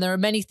 And there are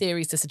many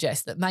theories to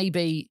suggest that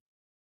maybe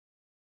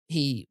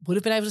he would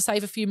have been able to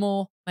save a few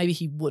more. Maybe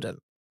he wouldn't.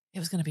 It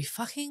was going to be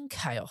fucking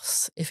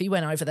chaos if he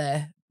went over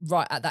there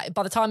right at that.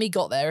 By the time he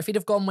got there, if he'd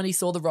have gone when he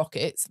saw the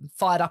rockets and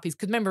fired up because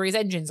remember, his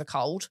engines are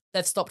cold.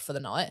 They've stopped for the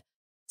night.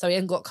 So he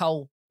hasn't got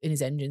coal in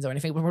his engines or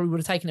anything. It probably would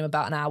have taken him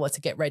about an hour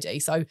to get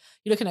ready. So you're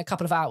looking at a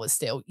couple of hours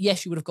still.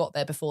 Yes, you would have got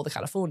there before the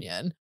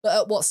Californian,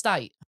 but at what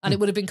state? And it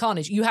would have been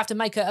carnage. You have to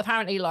make it,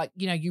 apparently, like,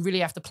 you know, you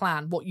really have to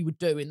plan what you would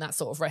do in that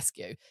sort of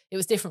rescue. It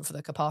was different for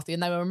the Carpathian.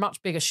 They were a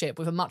much bigger ship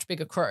with a much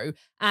bigger crew,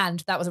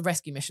 and that was a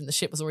rescue mission. The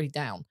ship was already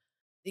down.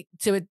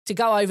 To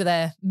go over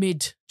there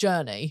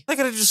mid-journey. They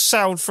could have just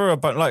sailed through a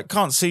bunch, like,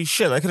 can't see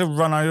shit. They could have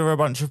run over a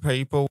bunch of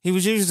people. He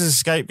was used as a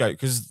scapegoat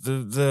because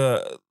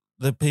the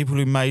people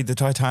who made the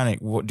Titanic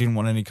didn't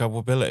want any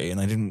culpability, and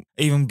they didn't,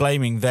 even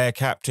blaming their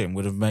captain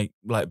would have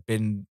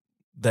been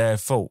their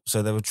fault.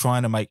 So they were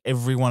trying to make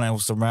everyone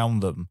else around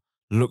them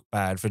look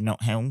bad for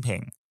not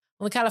helping.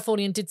 Well, the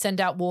Californian did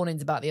send out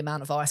warnings about the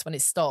amount of ice when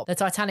it stopped. The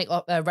Titanic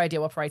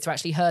radio operator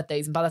actually heard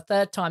these, and by the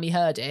third time he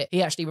heard it,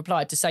 he actually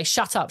replied to say,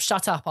 shut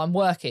up, I'm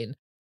working.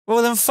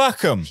 Well, then fuck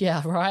them.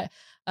 Yeah, right.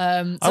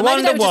 So I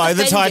wonder why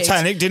the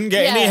Titanic didn't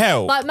get any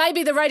help. Like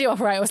maybe the radio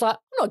operator was like,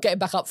 I'm not getting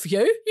back up for you.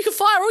 You can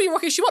fire all your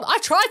rockets you want. I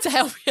tried to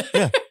help you.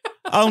 Yeah.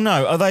 Oh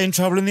no, are they in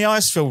trouble in the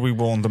ice field we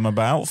warned them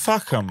about?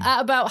 Fuck them.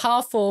 At about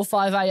 4:30,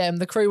 5 a.m,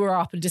 the crew were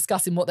up and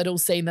discussing what they'd all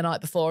seen the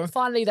night before. And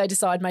finally they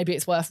decide maybe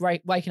it's worth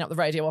waking up the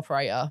radio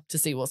operator to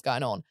see what's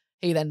going on.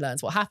 He then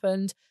learns what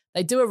happened.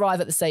 They do arrive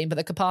at the scene, but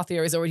the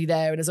Carpathia is already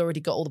there and has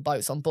already got all the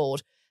boats on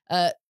board.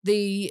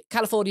 The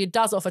California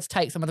does offer to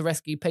take some of the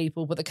rescued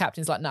people, but the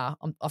captain's like, nah,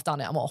 I've done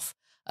it, I'm off.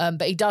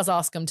 But he does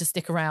ask them to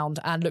stick around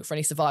and look for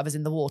any survivors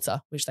in the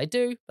water, which they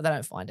do, but they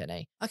don't find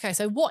any. Okay,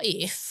 so what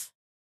if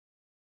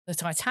the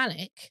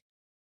Titanic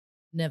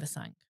never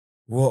sank?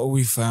 What have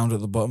we found at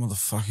the bottom of the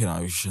fucking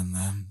ocean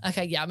then?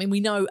 Okay, yeah, I mean, we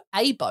know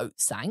a boat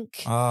sank.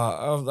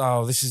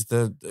 This is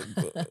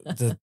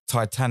the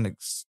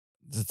Titanic's...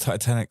 The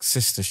Titanic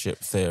sister ship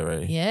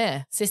theory.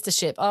 Yeah, sister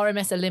ship,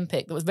 RMS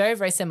Olympic, that was very,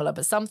 very similar,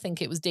 but some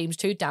think it was deemed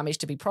too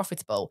damaged to be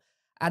profitable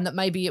and that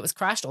maybe it was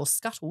crashed or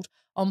scuttled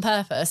on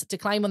purpose to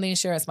claim on the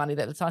insurance money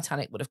that the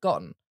Titanic would have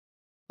gotten.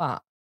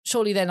 But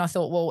surely then I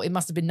thought, well, it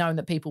must have been known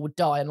that people would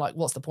die and like,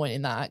 what's the point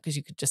in that? Because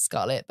you could just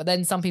scuttle it. But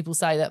then some people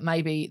say that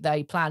maybe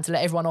they planned to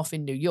let everyone off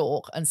in New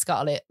York and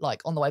scuttle it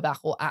like on the way back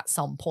or at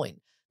some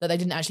point, that they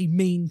didn't actually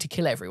mean to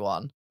kill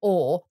everyone.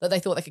 Or that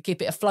they thought they could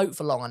keep it afloat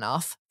for long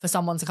enough for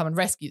someone to come and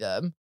rescue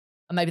them.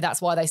 And maybe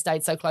that's why they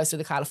stayed so close to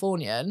the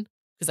Californian,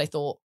 because they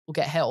thought we'll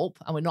get help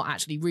and we're not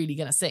actually really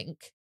going to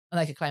sink and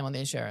they could claim on the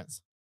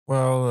insurance.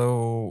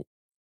 Well,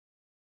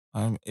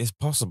 it's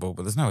possible,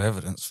 but there's no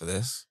evidence for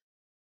this.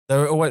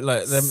 There are always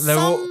like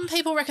some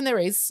people reckon there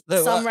is,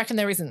 some reckon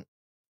there isn't.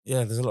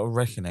 Yeah, there's a lot of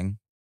reckoning.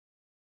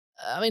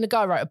 I mean, a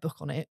guy wrote a book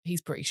on it.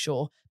 He's pretty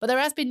sure. But there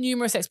has been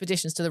numerous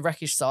expeditions to the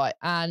wreckage site,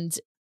 and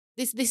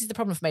this is the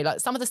problem for me. Like,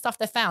 some of the stuff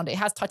they found, it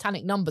has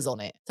Titanic numbers on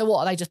it. So what,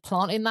 are they just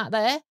planting that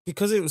there?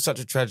 Because it was such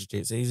a tragedy,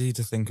 it's easy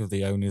to think of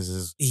the owners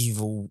as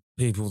evil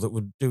people that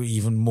would do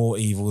even more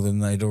evil than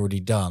they'd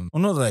already done.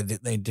 Well, not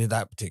that they did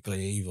that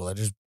particularly evil. They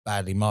just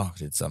badly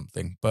marketed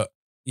something. But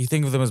you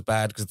think of them as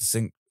bad because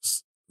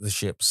the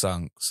ship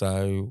sunk.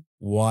 So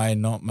why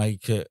not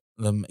make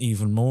them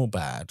even more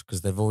bad?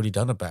 Because they've already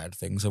done a bad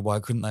thing. So why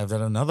couldn't they have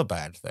done another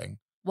bad thing?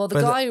 Well,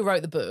 the guy who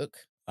wrote the book,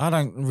 I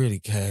don't really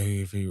care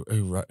if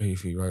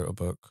he wrote a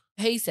book.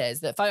 He says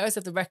that photos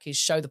of the wreckage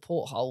show the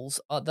portholes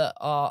that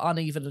are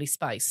unevenly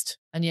spaced.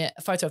 And yet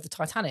a photo of the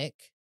Titanic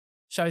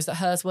shows that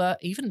hers were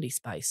evenly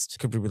spaced.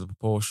 Could be with the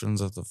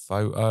proportions of the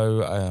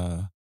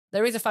photo.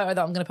 There is a photo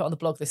that I'm going to put on the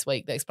blog this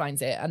week that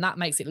explains it, and that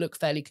makes it look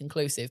fairly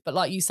conclusive. But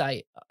like you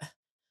say,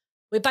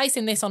 we're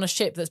basing this on a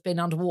ship that's been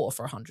underwater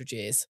for 100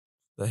 years.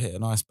 They hit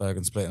an iceberg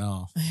and split in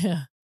half.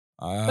 Yeah.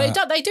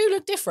 But they do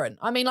look different.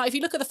 I mean, like, if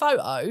you look at the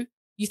photo,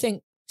 you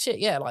think, shit,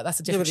 yeah, like, that's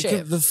a different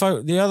ship.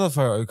 The other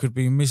photo could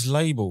be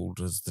mislabeled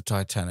as the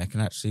Titanic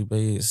and actually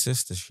be its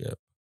sister ship,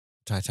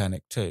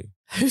 Titanic 2.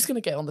 Who's going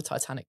to get on the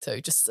Titanic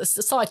 2? Just a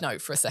side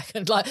note for a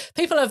second. Like,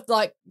 people have,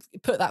 like,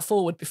 put that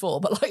forward before,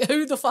 but, like,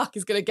 who the fuck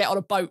is going to get on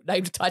a boat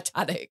named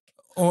Titanic?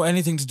 Or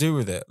anything to do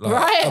with it. Like,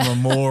 right? A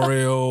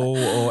memorial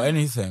or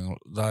anything.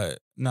 Like,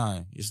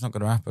 no, it's not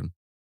going to happen.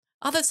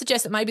 Others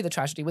suggest that maybe the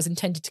tragedy was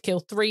intended to kill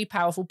 3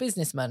 powerful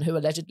businessmen who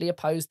allegedly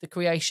opposed the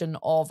creation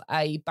of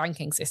a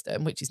banking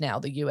system, which is now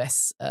the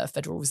US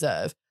Federal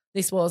Reserve.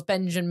 This was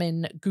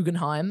Benjamin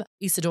Guggenheim,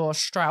 Isidor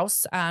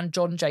Strauss, and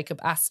John Jacob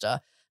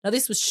Astor. Now,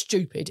 this was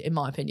stupid, in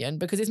my opinion,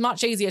 because it's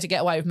much easier to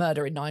get away with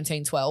murder in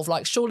 1912.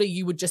 Like, surely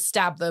you would just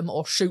stab them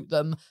or shoot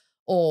them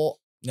or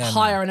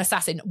hire an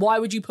assassin. Why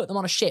would you put them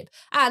on a ship?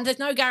 And there's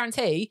no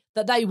guarantee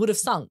that they would have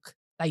sunk.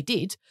 They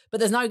did, but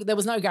there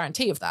was no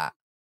guarantee of that.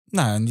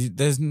 No, and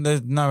there's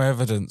no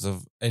evidence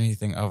of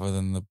anything other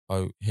than the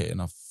boat hitting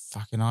a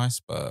fucking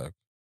iceberg.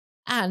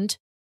 And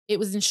it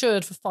was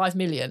insured for $5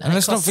 million. And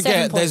let's not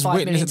forget, there's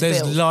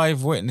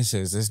live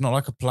witnesses. There's not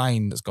like a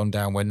plane that's gone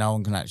down where no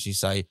one can actually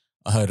say,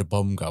 I heard a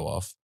bomb go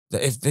off.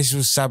 That if this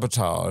was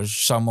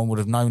sabotage, someone would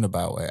have known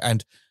about it.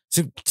 And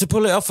to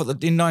pull it off in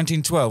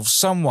 1912,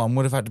 someone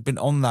would have had to been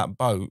on that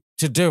boat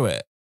to do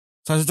it.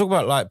 So to talk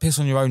about, like, piss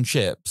on your own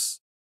ships,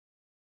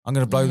 I'm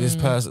going to blow this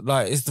person.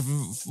 Like, is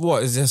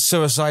there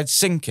suicide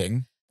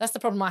sinking? That's the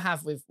problem I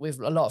have with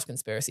a lot of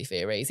conspiracy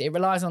theories. It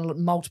relies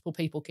on multiple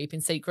people keeping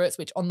secrets,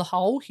 which on the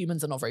whole,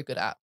 humans are not very good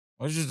at.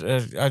 I just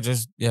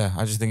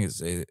think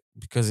it's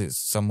because it's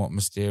somewhat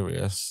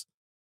mysterious,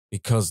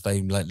 because they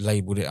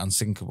labelled it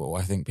unsinkable.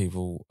 I think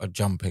people are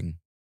jumping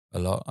a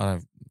lot. I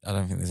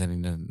don't think there's any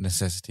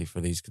necessity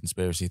for these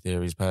conspiracy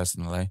theories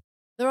personally.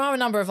 There are a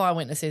number of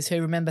eyewitnesses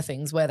who remember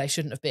things where they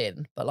shouldn't have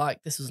been, but,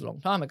 like, this was a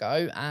long time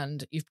ago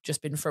and you've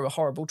just been through a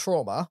horrible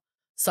trauma.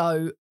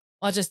 So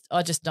I just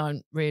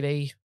don't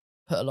really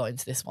put a lot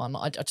into this one.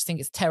 I just think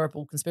it's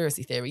terrible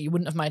conspiracy theory. You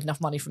wouldn't have made enough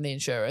money from the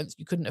insurance.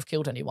 You couldn't have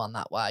killed anyone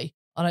that way.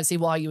 I don't see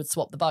why you would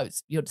swap the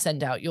boats. You'd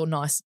send out your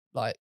nice,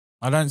 like...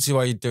 I don't see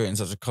why you'd do it in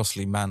such a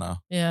costly manner.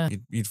 Yeah.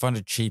 You'd find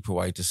a cheaper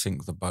way to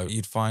sink the boat.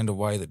 You'd find a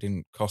way that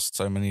didn't cost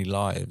so many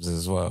lives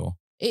as well.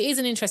 It is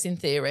an interesting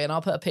theory, and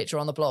I'll put a picture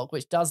on the blog,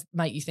 which does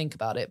make you think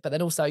about it. But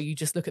then also you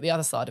just look at the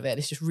other side of it, and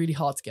it's just really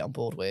hard to get on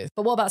board with.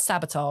 But what about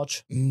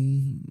sabotage?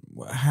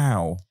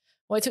 How?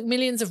 Well, it took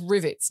millions of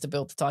rivets to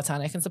build the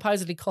Titanic, and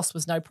supposedly cost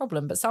was no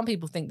problem. But some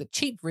people think that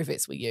cheap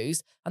rivets were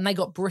used, and they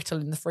got brittle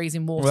in the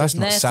freezing water. Well, that's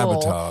and not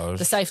therefore, sabotage.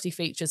 The safety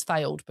features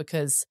failed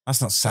because...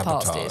 That's not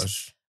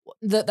sabotage.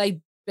 That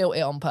they built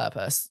it on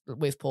purpose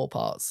with poor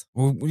parts.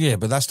 Well, yeah,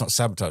 but that's not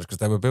sabotage because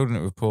they were building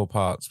it with poor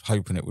parts,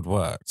 hoping it would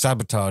work.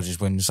 Sabotage is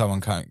when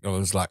someone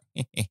was like,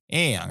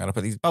 I'm going to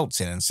put these bolts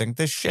in and sink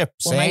this ship.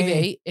 Well,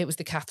 maybe it was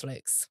the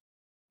Catholics.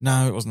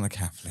 No, it wasn't the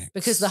Catholics.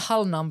 Because the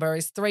hull number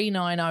is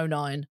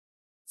 3909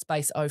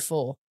 space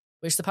 04,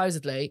 which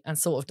supposedly, and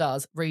sort of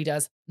does, read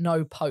as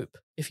no pope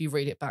if you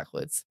read it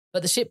backwards.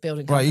 But the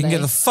shipbuilding company... Right, you can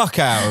get the fuck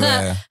out of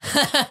there.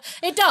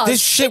 It does.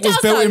 This ship was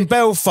built in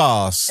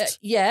Belfast.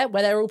 Yeah,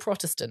 where they're all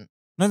Protestant.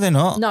 No, they're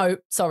not. No,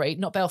 sorry,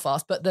 not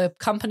Belfast, but the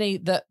company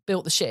that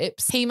built the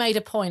ships, he made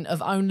a point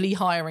of only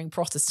hiring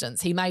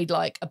Protestants. He made,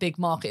 like, a big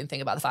marketing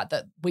thing about the fact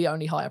that we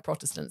only hire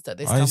Protestants at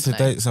this company. I used to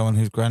date someone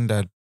whose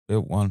granddad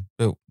built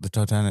the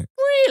Titanic.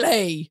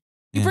 Really?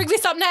 You Yeah. bring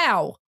this up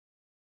now?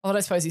 Oh, I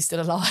don't suppose he's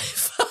still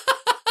alive.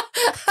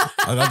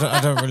 I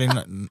don't really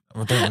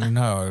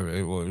know.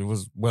 It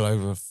was well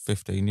over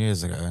 15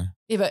 years ago.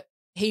 Yeah, but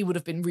he would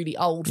have been really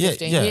old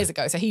 15 years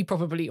ago, so he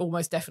probably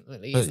almost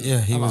definitely But isn't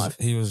yeah, alive.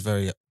 he was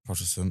very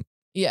Protestant.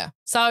 Yeah,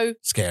 so...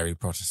 Scary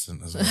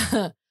Protestant as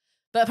well.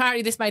 But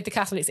apparently this made the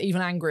Catholics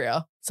even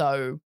angrier,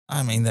 so...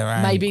 I mean, they're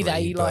angry. Maybe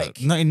they, like...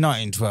 Not in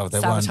 1912, they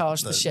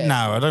sabotaged the ship.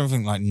 No, I don't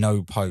think, like,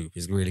 no pope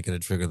is really going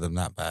to trigger them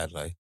that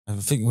badly. I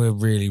think we're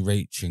really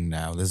reaching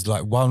now. There's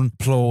like one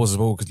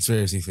plausible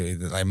conspiracy theory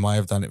that they might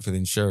have done it for the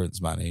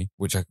insurance money,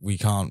 which we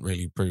can't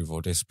really prove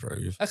or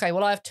disprove. Okay,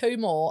 well, I have 2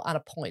 more and a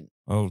point.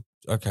 Well,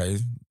 okay.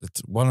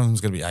 One of them's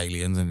going to be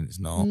aliens and it's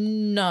not.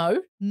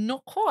 No,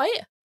 not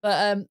quite.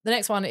 But the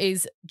next one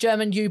is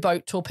German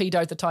U-boat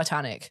torpedoed the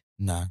Titanic.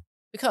 No.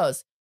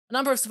 Because a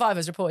number of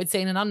survivors reported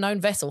seeing an unknown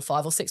vessel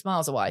 5 or 6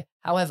 miles away.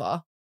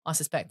 However, I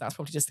suspect that's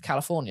probably just a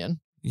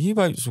Californian.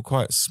 U-boats were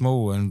quite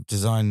small and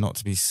designed not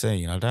to be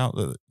seen. I doubt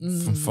that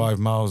from 5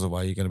 miles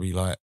away you're going to be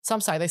like... Some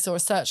say they saw a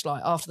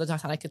searchlight after the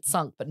Titanic had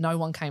sunk, but no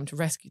one came to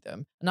rescue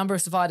them. A number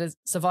of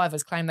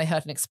survivors claim they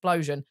heard an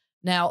explosion.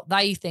 Now,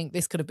 they think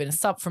this could have been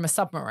from a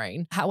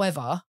submarine.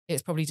 However,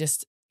 it's probably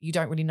just, you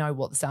don't really know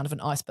what the sound of an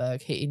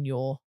iceberg hitting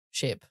your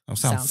ship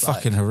sounds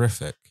fucking like.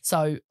 horrific.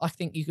 So I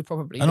think you could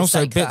probably and also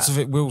that. bits of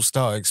it will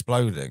start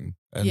exploding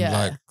and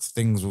like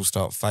things will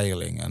start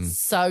failing. And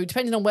so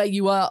depending on where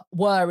you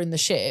were in the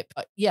ship,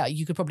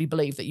 you could probably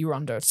believe that you were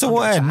under. So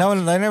what? They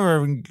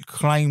never even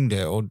claimed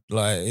it, or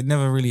like it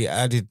never really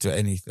added to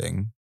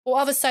anything. Well,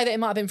 others say that it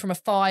might have been from a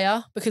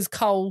fire because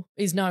coal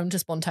is known to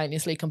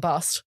spontaneously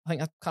combust. I think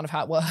that's kind of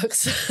how it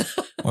works.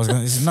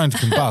 It's known to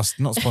combust,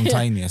 not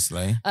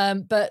spontaneously.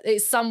 But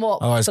it's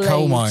somewhat Otherwise,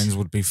 coal mines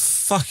would be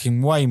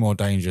fucking way more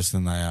dangerous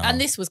than they are. And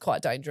this was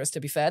quite dangerous,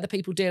 to be fair. The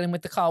people dealing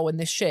with the coal in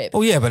this ship.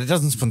 Oh, yeah, but it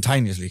doesn't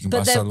spontaneously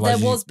combust. But there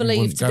was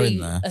believed to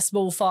be a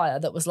small fire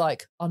that was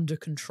like under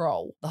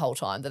control the whole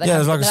time. That they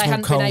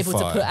hadn't been able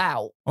to put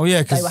out. Oh,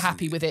 yeah, because they were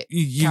happy with it.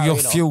 Your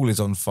fuel is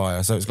on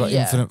fire, so it's got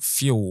infinite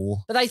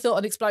fuel. But they thought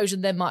an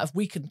explosion then might have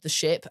weakened the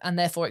ship and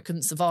therefore it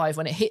couldn't survive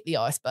when it hit the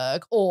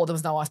iceberg, or there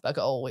was no iceberg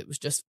at all. It was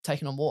just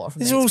taking on water from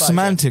the explosion. These are all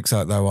semantics,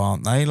 though,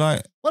 aren't they?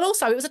 Like, well,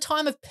 also, it was a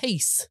time of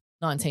peace,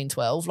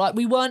 1912. Like,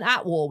 we weren't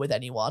at war with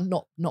anyone,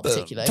 not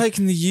particularly.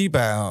 Taking the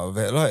U-boat out of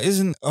it, like,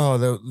 isn't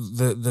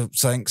the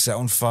tank set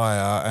on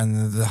fire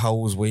and the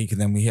hull was weak and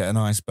then we hit an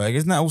iceberg?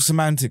 Isn't that all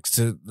semantics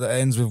that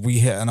ends with we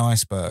hit an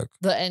iceberg?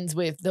 That ends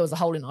with there was a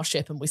hole in our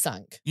ship and we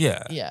sank.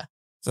 Yeah. Yeah.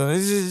 So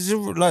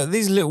like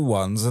these little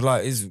ones are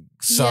like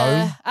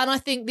yeah, and I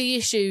think the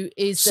issue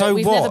is that so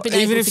we've what? never been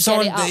able to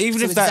get it up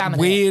even if that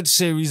weird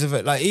series of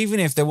it, like even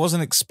if there was an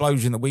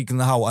explosion that weakened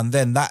the hull and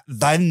then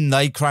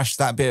they crashed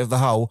that bit of the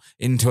hull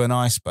into an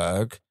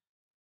iceberg,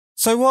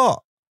 so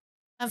what?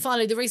 And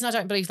finally, the reason I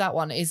don't believe that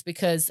one is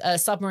because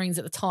submarines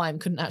at the time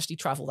couldn't actually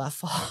travel that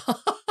far.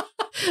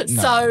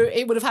 No. So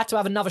it would have had to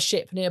have another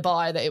ship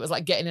nearby that it was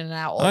like getting in and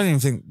out of. I don't even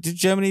think, did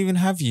Germany even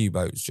have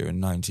U-boats during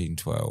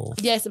 1912?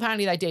 Yes,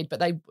 apparently they did, but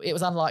it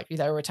was unlikely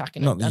they were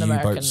attacking Not the an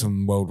American. U-boats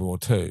from World War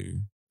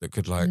II that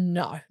could like...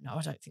 No, I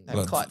don't think they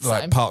were quite the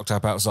like same. Parked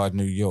up outside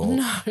New York.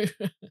 No.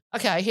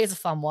 Okay, here's a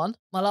fun one.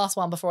 My last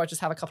one before I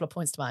just have a couple of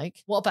points to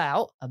make. What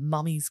about a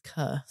mummy's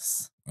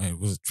curse? It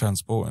was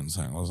transporting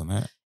something, wasn't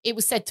it? It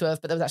was said to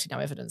have, but there was actually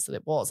no evidence that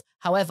it was.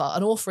 However,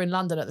 an author in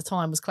London at the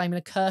time was claiming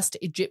a cursed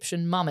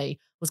Egyptian mummy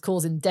was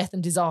causing death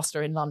and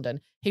disaster in London.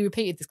 He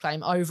repeated this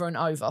claim over and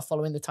over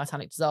following the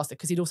Titanic disaster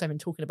because he'd also been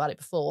talking about it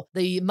before.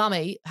 The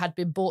mummy had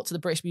been brought to the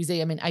British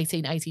Museum in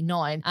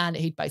 1889 and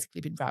he'd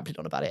basically been rambling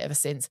on about it ever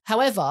since.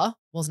 However,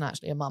 it wasn't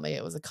actually a mummy.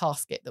 It was a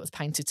casket that was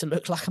painted to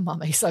look like a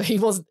mummy. So he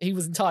was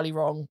entirely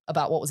wrong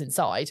about what was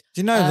inside.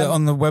 Do you know that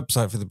on the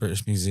website for the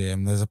British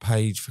Museum, there's a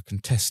page for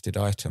contested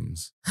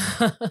items?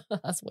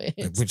 That's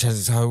weird. Which has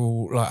its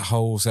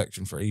whole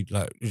section for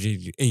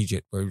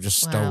Egypt where we've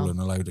just stolen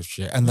a load of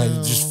shit and they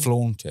just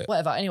flaunt it.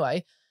 Whatever.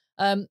 Anyway,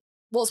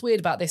 what's weird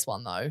about this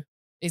one, though,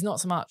 is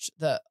not so much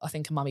that I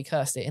think a mummy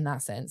cursed it in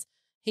that sense.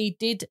 He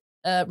did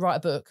write a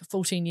book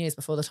 14 years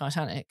before the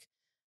Titanic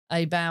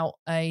about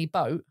a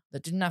boat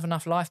that didn't have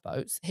enough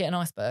lifeboats, hit an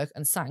iceberg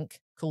and sank,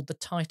 called the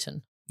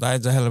Titan. That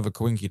is a hell of a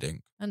coinky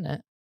dink. Isn't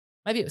it?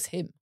 Maybe it was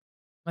him.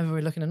 Maybe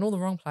we're looking in all the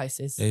wrong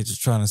places. Yeah, he's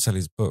just trying to sell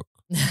his book.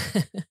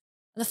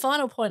 And the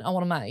final point I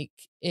want to make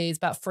is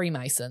about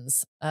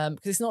Freemasons, because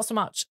it's not so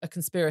much a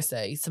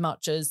conspiracy, so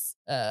much as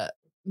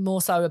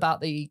more so about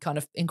the kind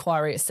of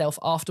inquiry itself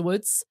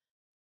afterwards,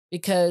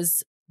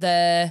 because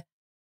there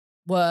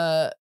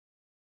were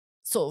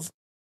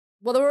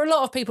there were a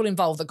lot of people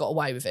involved that got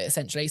away with it,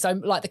 essentially. So,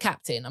 like the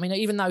captain, I mean,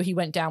 even though he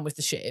went down with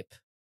the ship,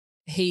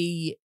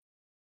 he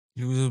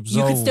was absolved.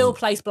 You could still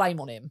place blame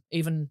on him,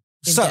 even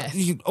in death.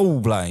 You can all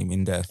blame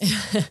in death.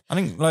 I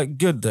think,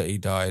 good that he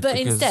died. But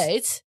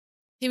instead,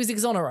 he was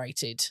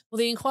exonerated. Well,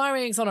 the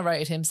inquiry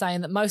exonerated him,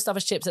 saying that most other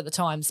ships at the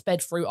time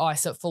sped through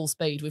ice at full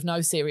speed with no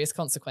serious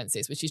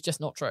consequences, which is just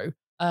not true.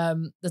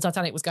 The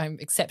Titanic was going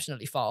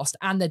exceptionally fast,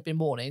 and there'd been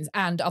warnings,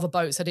 and other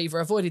boats had either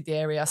avoided the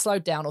area,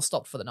 slowed down, or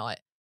stopped for the night.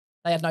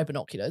 They had no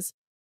binoculars.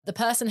 The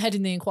person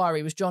heading the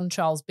inquiry was John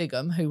Charles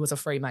Bigham, who was a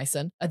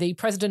Freemason, the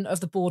president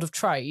of the Board of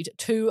Trade,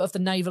 2 of the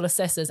naval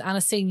assessors, and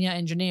a senior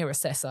engineer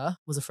assessor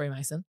was a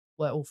Freemason.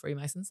 We're all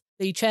Freemasons.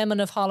 The chairman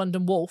of Harland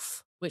and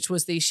Wolff which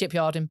was the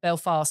shipyard in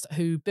Belfast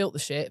who built the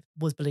ship,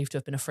 was believed to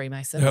have been a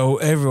Freemason. Oh,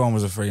 everyone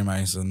was a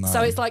Freemason, though.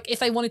 So it's like if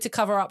they wanted to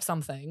cover up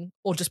something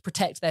or just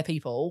protect their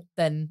people,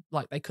 then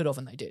like they could have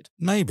and they did.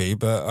 Maybe,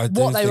 but I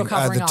do What they were think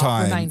at covering the up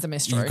time, remains a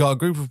mystery. you've got a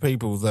group of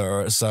people that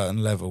are at a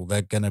certain level,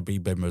 they're going to be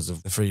members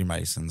of the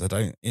Freemasons.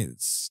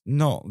 It's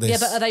not this. Yeah,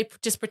 but are they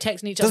just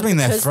protecting each other Doesn't mean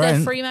they're because friends.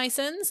 they're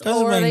Freemasons?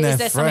 Doesn't Or mean is they're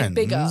there something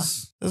bigger?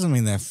 friends. Doesn't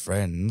mean they're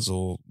friends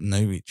or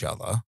knew each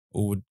other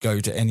or would go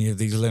to any of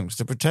these lengths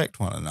to protect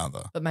one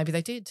another. But maybe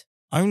they did.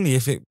 Only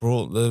if it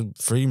brought the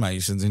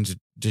Freemasons into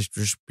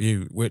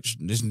disrepute, which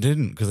this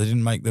didn't, because they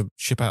didn't make the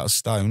ship out of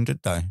stone,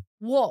 did they?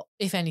 What,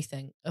 if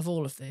anything, of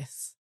all of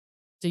this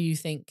do you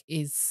think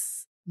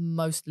is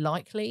most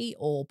likely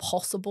or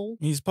possible?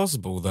 It's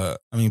possible that,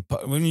 I mean,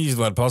 when you use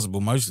the word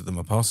possible, most of them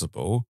are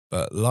possible,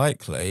 but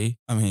likely,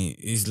 I mean,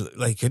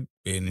 they could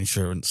be an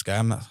insurance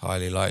scam. That's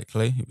highly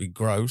likely. It'd be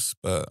gross,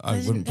 but I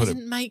wouldn't put it. They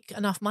didn't make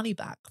enough money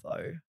back,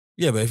 though.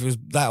 Yeah, but if it was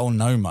that or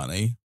no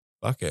money,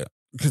 fuck it.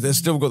 Because they've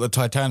still got the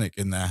Titanic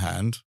in their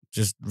hand,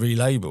 just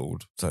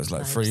relabeled. So it's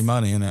like free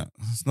money, isn't it?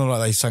 It's not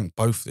like they sank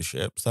both the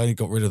ships. They only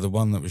got rid of the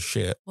one that was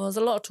shit. Well, there's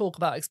a lot of talk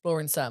about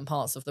exploring certain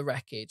parts of the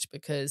wreckage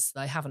because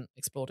they haven't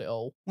explored it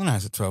all. Well, now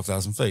it's at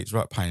 12,000 feet. It's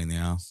right pain in the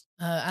ass.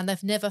 And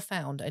they've never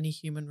found any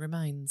human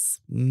remains.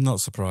 Not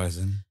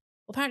surprising.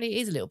 Apparently,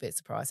 it is a little bit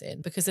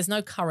surprising because there's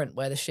no current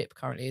where the ship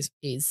currently is.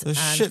 There's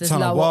and shit there's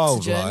ton low of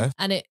oxygen, wildlife.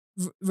 and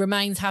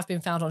remains have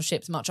been found on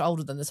ships much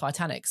older than the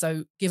Titanic.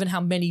 So given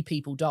how many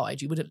people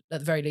died, you would at the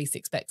very least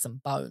expect some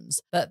bones.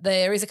 But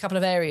there is a couple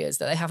of areas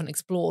that they haven't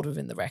explored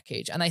within the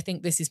wreckage, and they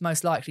think this is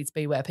most likely to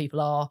be where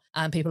people are,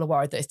 and people are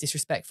worried that it's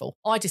disrespectful.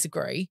 I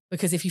disagree,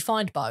 because if you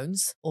find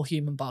bones or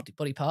human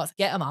body parts,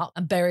 get them up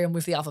and bury them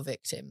with the other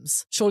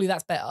victims. Surely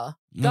that's better.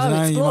 Go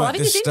explore. You might I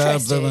think it's disturb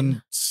interesting. them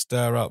and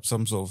stir up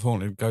some sort of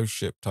haunted ghost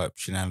ship type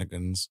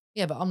shenanigans.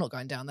 Yeah, but I'm not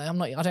going down there.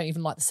 I don't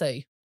even like the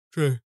sea.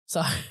 True.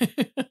 So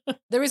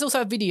there is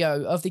also a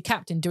video of the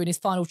captain doing his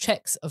final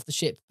checks of the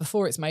ship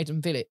before its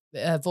maiden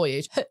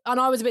voyage. And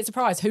I was a bit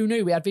surprised. Who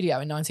knew we had video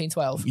in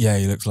 1912? Yeah,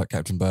 he looks like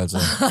Captain Birdseye.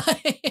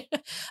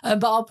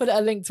 But I'll put a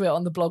link to it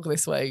on the blog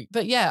this week.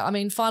 But yeah, I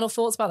mean, final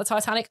thoughts about the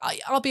Titanic.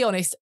 I'll be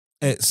honest.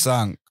 It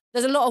sunk.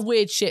 There's a lot of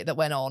weird shit that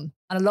went on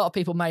and a lot of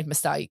people made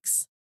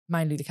mistakes.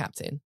 Mainly the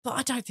captain. But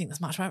I don't think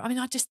there's much. I mean,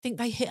 I just think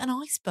they hit an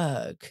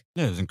iceberg.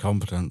 Yeah, it was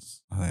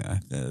incompetence. I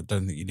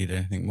don't think you need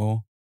anything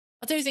more.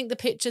 I do think the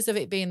pictures of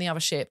it being the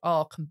other ship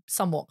are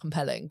somewhat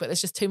compelling, but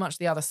there's just too much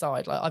the other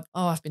side. Like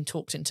I've been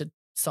talked into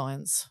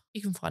science.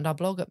 You can find our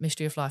blog at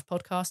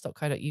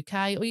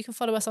mysteryoflifepodcast.co.uk, or you can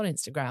follow us on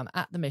Instagram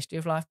at the Mystery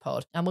of Life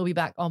Pod. And we'll be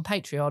back on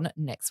Patreon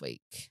next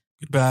week.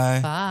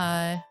 Goodbye.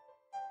 Bye.